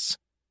something else.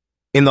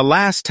 In the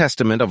last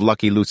testament of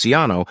Lucky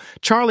Luciano,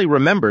 Charlie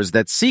remembers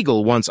that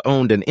Siegel once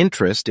owned an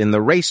interest in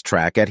the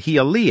racetrack at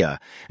Hialeah,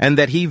 and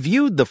that he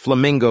viewed the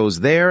flamingos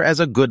there as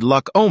a good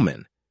luck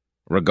omen.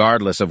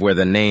 Regardless of where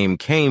the name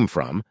came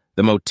from,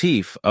 the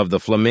motif of the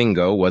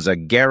flamingo was a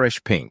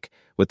garish pink,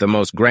 with the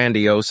most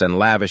grandiose and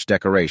lavish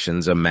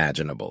decorations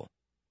imaginable.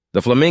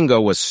 The flamingo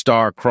was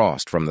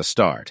star-crossed from the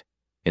start.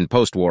 In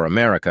post-war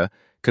America,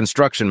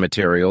 construction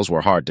materials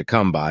were hard to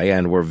come by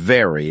and were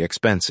very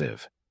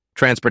expensive.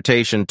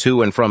 Transportation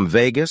to and from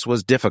Vegas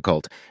was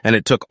difficult, and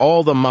it took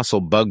all the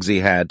muscle Bugsy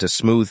had to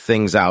smooth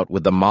things out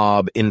with the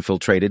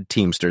mob-infiltrated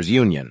Teamsters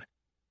Union.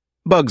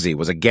 Bugsy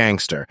was a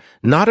gangster,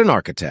 not an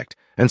architect,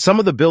 and some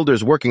of the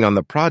builders working on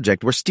the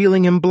project were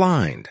stealing him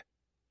blind.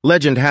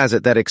 Legend has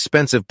it that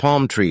expensive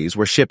palm trees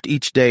were shipped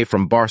each day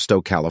from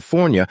Barstow,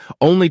 California,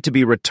 only to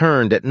be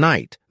returned at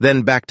night,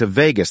 then back to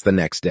Vegas the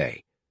next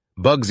day.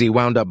 Bugsy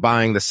wound up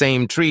buying the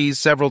same trees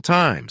several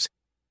times.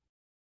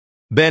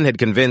 Ben had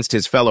convinced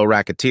his fellow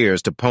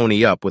racketeers to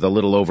pony up with a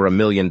little over $1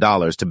 million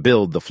to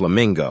build the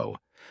Flamingo.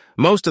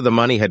 Most of the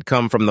money had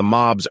come from the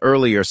mob's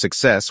earlier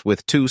success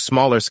with 2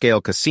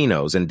 smaller-scale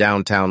casinos in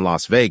downtown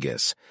Las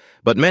Vegas,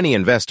 but many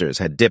investors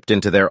had dipped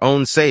into their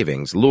own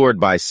savings, lured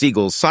by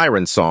Siegel's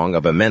siren song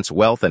of immense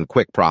wealth and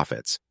quick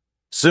profits.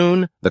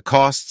 Soon, the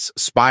costs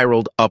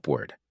spiraled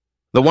upward.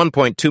 The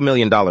 $1.2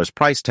 million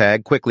price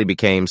tag quickly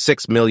became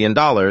 $6 million,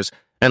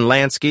 and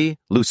Lansky,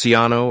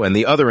 Luciano, and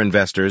the other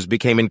investors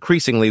became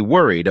increasingly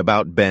worried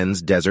about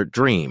Ben's desert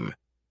dream.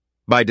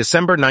 By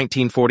December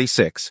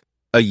 1946,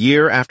 a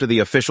year after the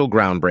official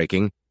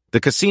groundbreaking, the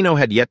casino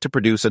had yet to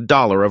produce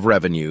 $1 of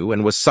revenue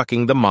and was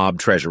sucking the mob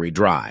treasury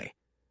dry.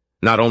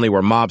 Not only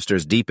were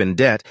mobsters deep in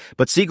debt,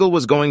 but Siegel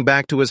was going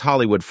back to his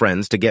Hollywood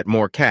friends to get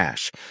more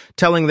cash,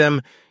 telling them,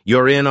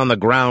 "You're in on the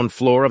ground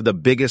floor of the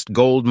biggest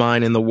gold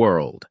mine in the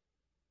world."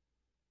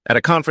 At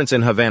a conference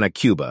in Havana,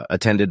 Cuba,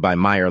 attended by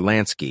Meyer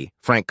Lansky,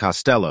 Frank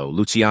Costello,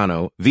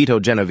 Luciano, Vito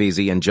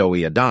Genovese, and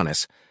Joey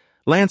Adonis,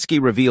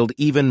 Lansky revealed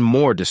even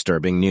more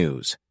disturbing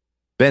news.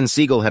 Ben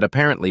Siegel had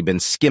apparently been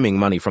skimming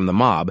money from the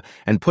mob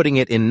and putting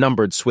it in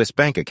numbered Swiss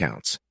bank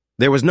accounts.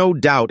 There was no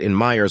doubt in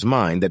Meyer's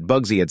mind that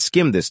Bugsy had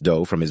skimmed this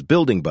dough from his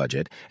building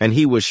budget, and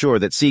he was sure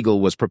that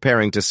Siegel was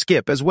preparing to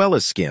skip as well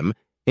as skim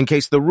in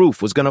case the roof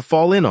was going to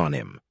fall in on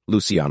him,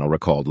 Luciano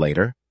recalled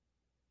later.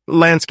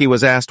 Lansky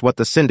was asked what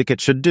the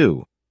syndicate should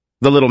do.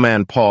 The little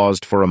man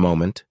paused for a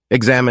moment,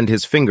 examined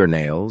his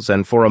fingernails,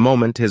 and for a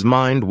moment his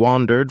mind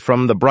wandered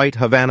from the bright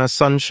Havana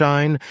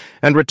sunshine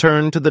and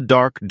returned to the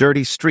dark,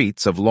 dirty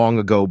streets of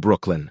long-ago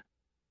Brooklyn.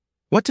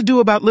 What to do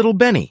about little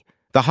Benny,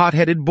 the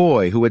hot-headed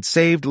boy who had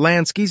saved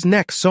Lansky's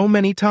neck so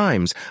many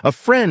times, a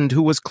friend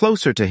who was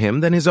closer to him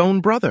than his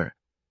own brother?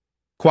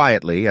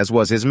 Quietly, as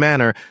was his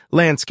manner,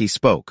 Lansky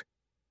spoke.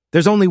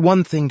 "There's only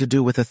one thing to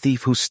do with a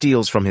thief who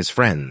steals from his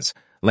friends,"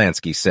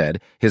 Lansky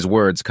said, his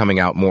words coming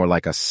out more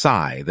like a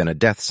sigh than a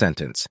death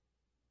sentence.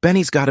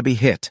 "Benny's got to be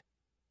hit."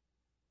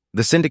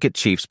 The syndicate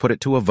chiefs put it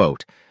to a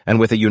vote, and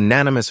with a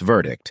unanimous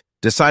verdict,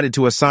 decided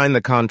to assign the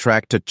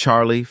contract to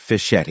Charlie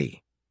Fischetti.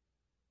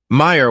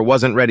 Meyer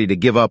wasn't ready to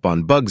give up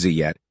on Bugsy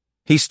yet.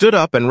 He stood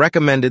up and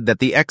recommended that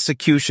the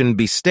execution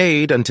be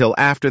stayed until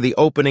after the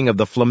opening of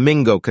the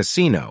Flamingo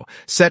Casino,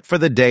 set for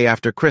the day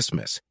after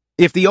Christmas.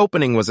 If the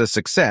opening was a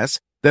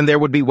success, then there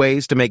would be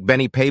ways to make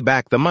Benny pay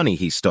back the money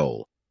he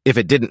stole. If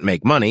it didn't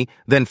make money,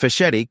 then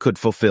Fischetti could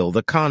fulfill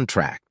the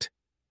contract.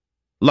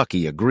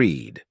 Lucky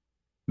agreed.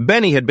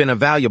 Benny had been a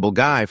valuable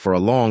guy for a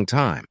long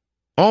time,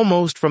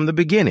 almost from the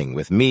beginning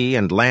with me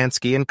and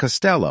Lansky and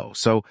Costello,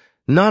 so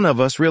none of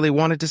us really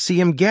wanted to see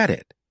him get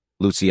it,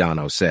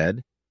 Luciano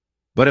said.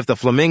 But if the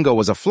Flamingo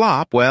was a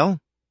flop, well,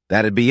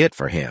 that'd be it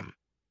for him.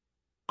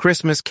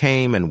 Christmas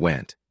came and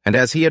went, and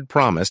as he had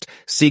promised,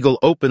 Siegel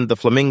opened the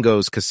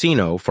Flamingo's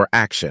casino for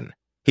action.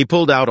 He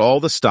pulled out all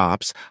the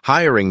stops,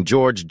 hiring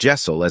George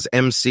Jessel as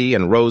MC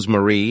and Rose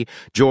Marie,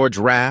 George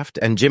Raft,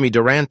 and Jimmy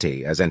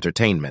Durante as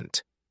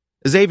entertainment.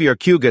 Xavier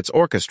Cugit's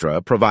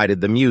orchestra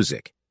provided the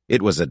music.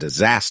 It was a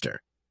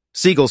disaster.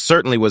 Siegel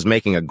certainly was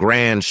making a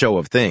grand show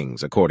of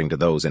things, according to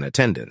those in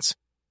attendance.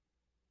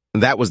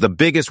 "That was the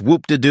biggest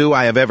whoop-de-doo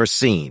I have ever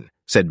seen,"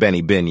 said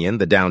Benny Binion,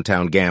 the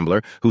downtown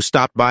gambler, who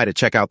stopped by to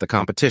check out the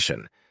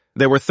competition.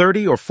 There were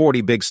 30 or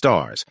 40 big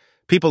stars,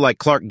 people like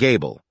Clark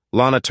Gable,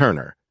 Lana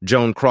Turner,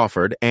 Joan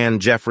Crawford, Ann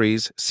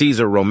Jeffries,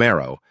 Cesar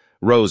Romero,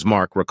 Rose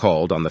Mark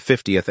recalled on the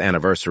 50th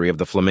anniversary of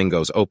the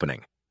Flamingo's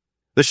opening.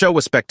 The show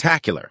was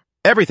spectacular.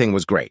 Everything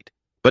was great,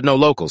 but no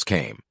locals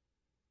came.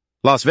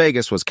 Las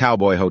Vegas was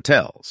cowboy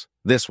hotels.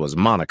 This was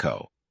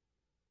Monaco.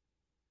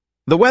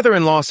 The weather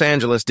in Los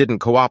Angeles didn't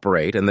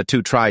cooperate, and the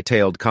two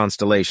tri-tailed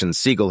constellations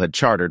Siegel had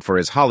chartered for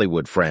his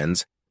Hollywood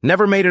friends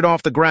never made it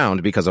off the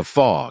ground because of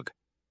fog.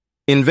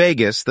 In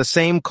Vegas, the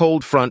same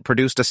cold front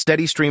produced a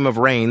steady stream of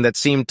rain that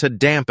seemed to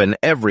dampen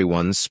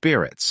everyone's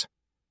spirits.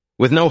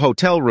 With no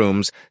hotel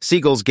rooms,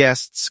 Siegel's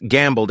guests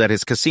gambled at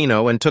his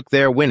casino and took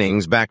their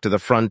winnings back to the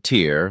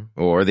Frontier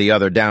or the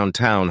other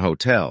downtown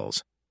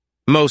hotels.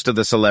 Most of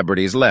the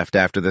celebrities left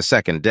after the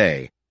second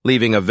day,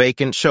 leaving a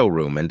vacant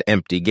showroom and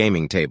empty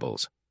gaming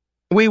tables.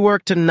 "We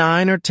worked to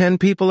 9 or 10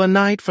 people a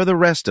night for the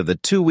rest of the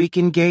 2-week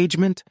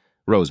engagement,"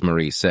 Rose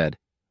Marie said.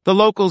 "The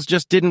locals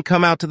just didn't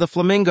come out to the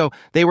Flamingo.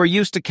 They were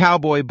used to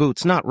cowboy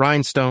boots, not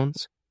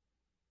rhinestones."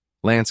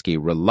 Lansky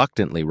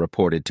reluctantly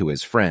reported to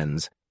his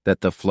friends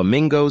that the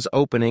Flamingo's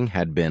opening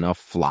had been a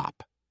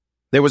flop.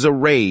 There was a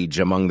rage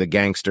among the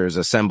gangsters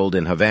assembled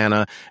in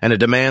Havana and a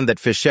demand that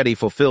Fischetti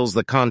fulfills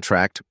the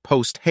contract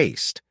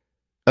post-haste.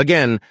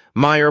 Again,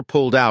 Meyer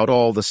pulled out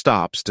all the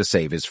stops to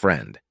save his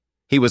friend.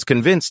 He was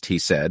convinced, he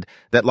said,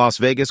 that Las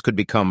Vegas could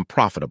become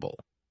profitable.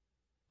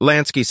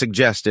 Lansky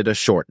suggested a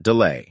short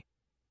delay.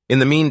 In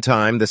the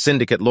meantime, the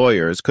syndicate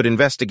lawyers could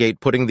investigate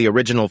putting the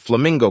original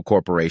Flamingo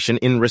Corporation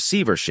in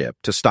receivership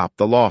to stop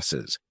the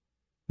losses.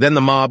 Then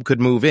the mob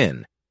could move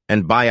in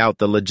and buy out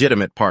the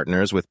legitimate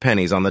partners with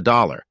pennies on the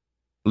dollar.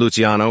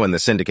 Luciano and the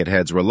syndicate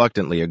heads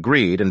reluctantly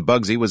agreed, and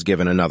Bugsy was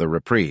given another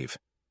reprieve.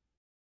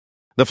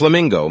 The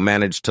Flamingo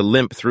managed to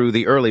limp through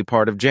the early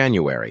part of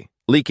January,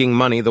 leaking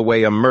money the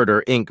way a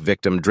Murder, Inc.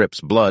 victim drips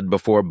blood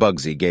before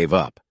Bugsy gave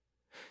up.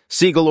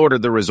 Siegel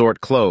ordered the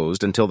resort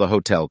closed until the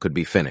hotel could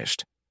be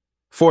finished.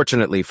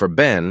 Fortunately for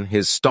Ben,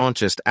 his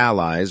staunchest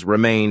allies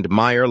remained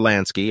Meyer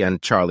Lansky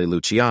and Charlie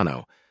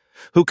Luciano,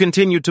 who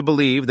continued to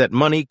believe that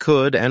money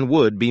could and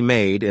would be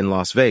made in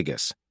Las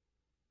Vegas.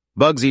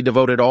 Bugsy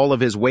devoted all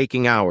of his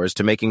waking hours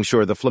to making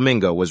sure the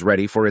Flamingo was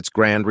ready for its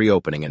grand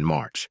reopening in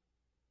March.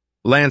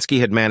 Lansky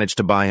had managed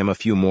to buy him a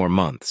few more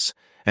months,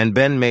 and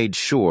Ben made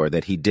sure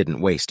that he didn't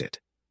waste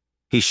it.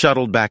 He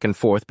shuttled back and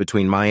forth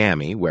between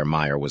Miami, where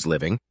Meyer was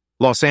living,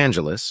 Los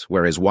Angeles,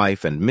 where his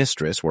wife and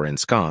mistress were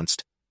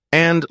ensconced,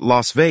 and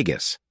Las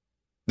Vegas.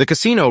 The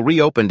casino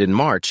reopened in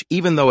March,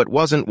 even though it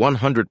wasn't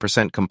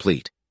 100%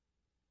 complete.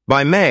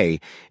 By May,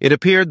 it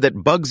appeared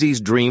that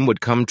Bugsy's dream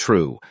would come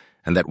true,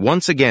 and that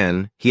once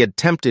again he had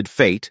tempted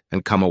fate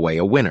and come away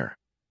a winner.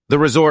 The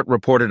resort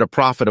reported a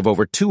profit of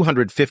over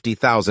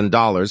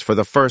 $250,000 for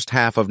the first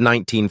half of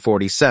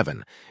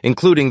 1947,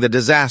 including the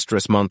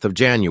disastrous month of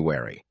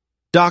January.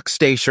 Doc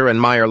Stacher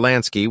and Meyer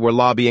Lansky were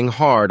lobbying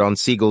hard on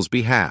Siegel's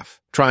behalf,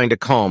 trying to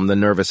calm the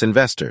nervous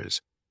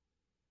investors.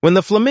 When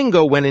the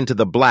Flamingo went into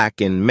the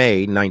black in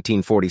May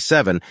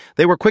 1947,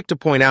 they were quick to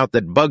point out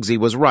that Bugsy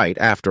was right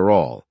after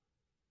all.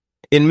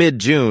 In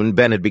mid-June,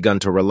 Ben had begun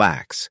to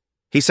relax.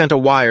 He sent a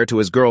wire to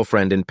his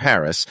girlfriend in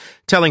Paris,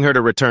 telling her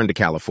to return to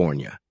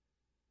California.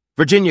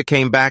 Virginia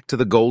came back to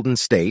the Golden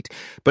State,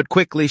 but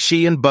quickly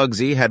she and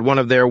Bugsy had one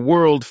of their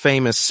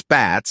world-famous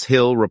spats.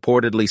 Hill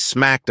reportedly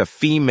smacked a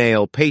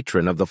female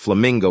patron of the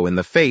Flamingo in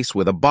the face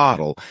with a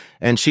bottle,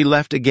 and she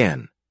left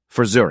again,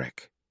 for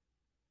Zurich.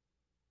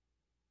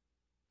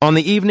 On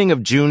the evening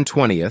of June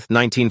 20th,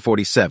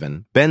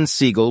 1947, Ben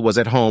Siegel was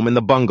at home in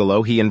the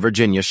bungalow he and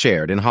Virginia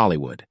shared in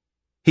Hollywood.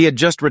 He had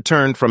just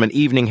returned from an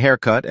evening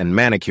haircut and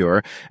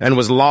manicure and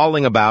was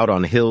lolling about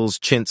on Hill's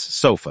chintz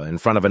sofa in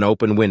front of an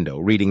open window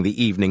reading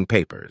the evening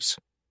papers.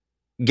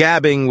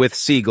 Gabbing with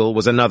Siegel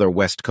was another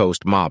West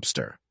Coast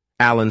mobster,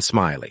 Alan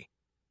Smiley.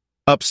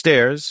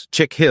 Upstairs,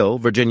 Chick Hill,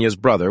 Virginia's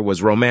brother,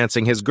 was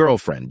romancing his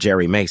girlfriend,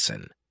 Jerry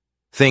Mason.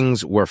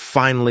 Things were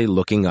finally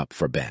looking up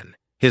for Ben.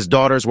 His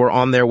daughters were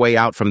on their way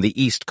out from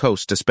the East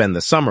Coast to spend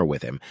the summer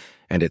with him,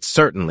 and it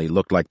certainly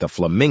looked like the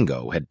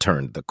Flamingo had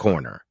turned the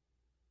corner.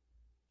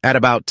 At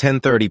about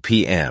 10:30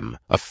 p.m.,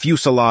 a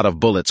fusillade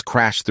of bullets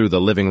crashed through the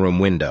living room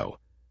window.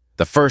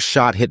 The first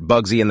shot hit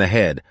Bugsy in the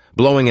head,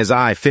 blowing his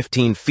eye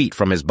 15 feet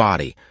from his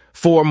body.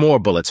 4 more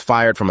bullets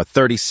fired from a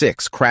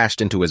 .36 crashed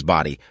into his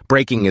body,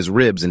 breaking his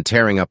ribs and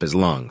tearing up his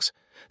lungs.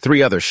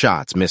 3 other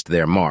shots missed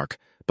their mark,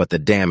 but the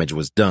damage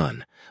was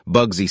done.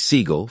 Bugsy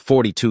Siegel,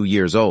 42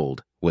 years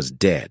old, was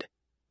dead.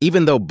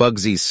 Even though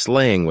Bugsy's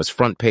slaying was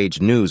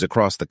front-page news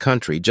across the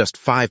country, just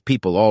 5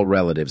 people, all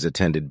relatives,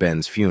 attended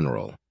Ben's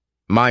funeral.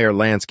 Meyer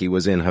Lansky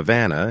was in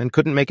Havana and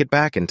couldn't make it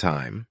back in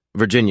time.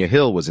 Virginia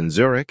Hill was in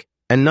Zurich,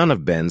 and none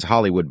of Ben's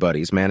Hollywood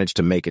buddies managed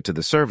to make it to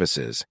the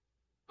services.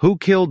 Who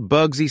killed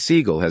Bugsy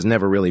Siegel has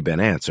never really been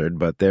answered,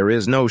 but there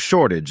is no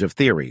shortage of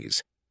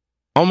theories.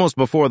 Almost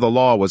before the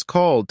law was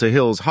called to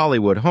Hill's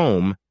Hollywood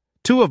home,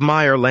 two of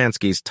Meyer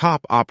Lansky's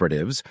top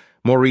operatives,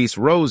 Maurice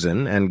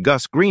Rosen and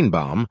Gus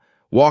Greenbaum,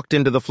 walked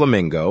into the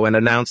Flamingo and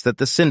announced that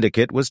the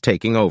syndicate was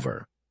taking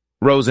over.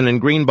 Rosen and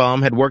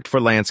Greenbaum had worked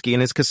for Lansky in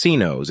his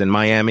casinos in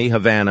Miami,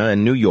 Havana,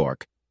 and New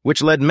York,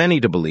 which led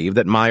many to believe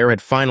that Meyer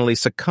had finally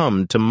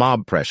succumbed to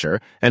mob pressure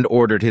and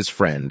ordered his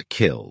friend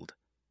killed.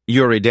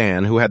 Yuri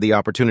Dan, who had the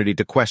opportunity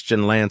to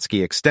question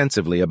Lansky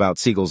extensively about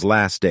Siegel's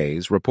last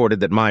days, reported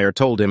that Meyer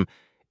told him,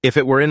 "If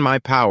it were in my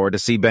power to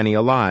see Benny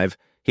alive,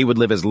 he would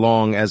live as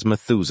long as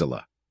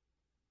Methuselah."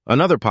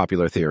 Another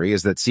popular theory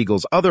is that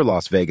Siegel's other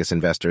Las Vegas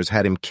investors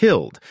had him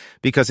killed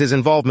because his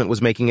involvement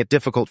was making it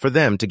difficult for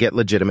them to get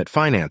legitimate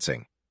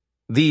financing.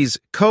 These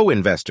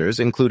co-investors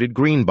included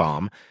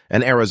Greenbaum,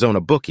 an Arizona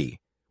bookie,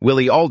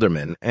 Willie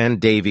Alderman, and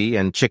Davy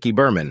and Chicky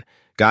Berman,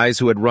 guys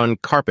who had run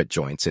carpet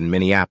joints in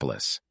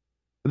Minneapolis.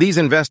 These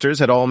investors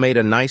had all made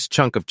a nice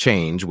chunk of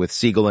change with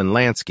Siegel and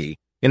Lansky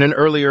in an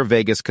earlier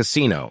Vegas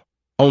casino,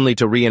 only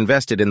to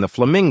reinvest it in the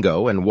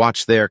Flamingo and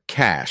watch their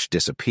cash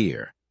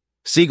disappear.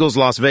 Siegel's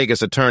Las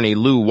Vegas attorney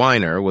Lou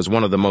Weiner was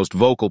one of the most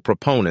vocal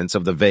proponents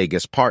of the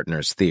Vegas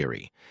Partners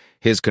theory.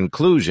 His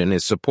conclusion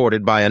is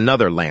supported by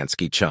another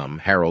Lansky chum,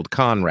 Harold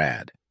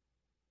Conrad.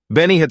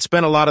 "Benny had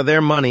spent a lot of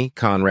their money,"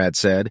 Conrad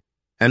said,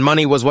 "and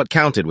money was what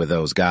counted with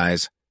those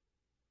guys."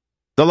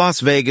 The Las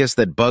Vegas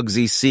that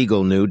Bugsy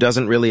Siegel knew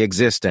doesn't really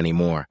exist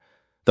anymore.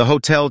 The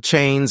hotel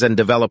chains and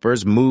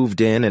developers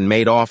moved in and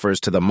made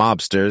offers to the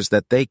mobsters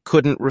that they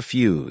couldn't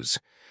refuse.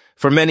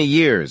 For many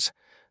years,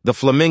 the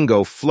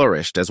Flamingo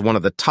flourished as one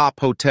of the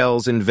top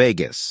hotels in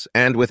Vegas,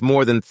 and with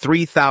more than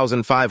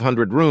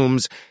 3,500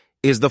 rooms,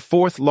 is the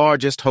fourth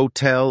largest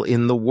hotel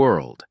in the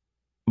world.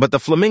 But the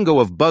Flamingo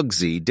of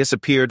Bugsy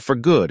disappeared for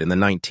good in the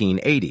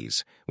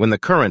 1980s, when the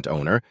current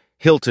owner,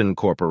 Hilton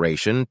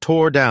Corporation,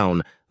 tore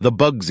down the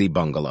Bugsy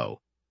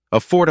Bungalow, a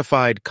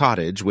fortified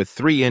cottage with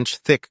 3-inch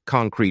thick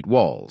concrete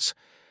walls.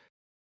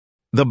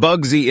 The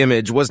Bugsy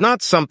image was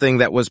not something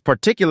that was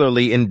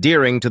particularly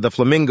endearing to the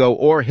Flamingo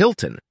or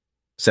Hilton,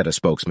 said a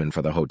spokesman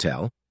for the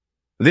hotel.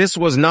 This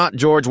was not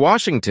George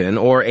Washington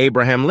or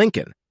Abraham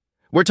Lincoln.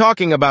 We're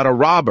talking about a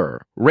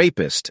robber,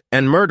 rapist,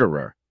 and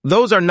murderer.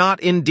 Those are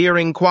not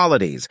endearing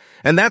qualities,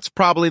 and that's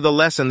probably the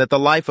lesson that the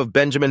life of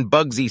Benjamin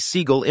Bugsy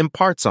Siegel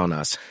imparts on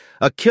us.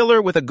 A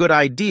killer with a good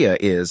idea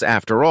is,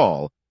 after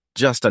all,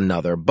 just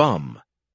another bum.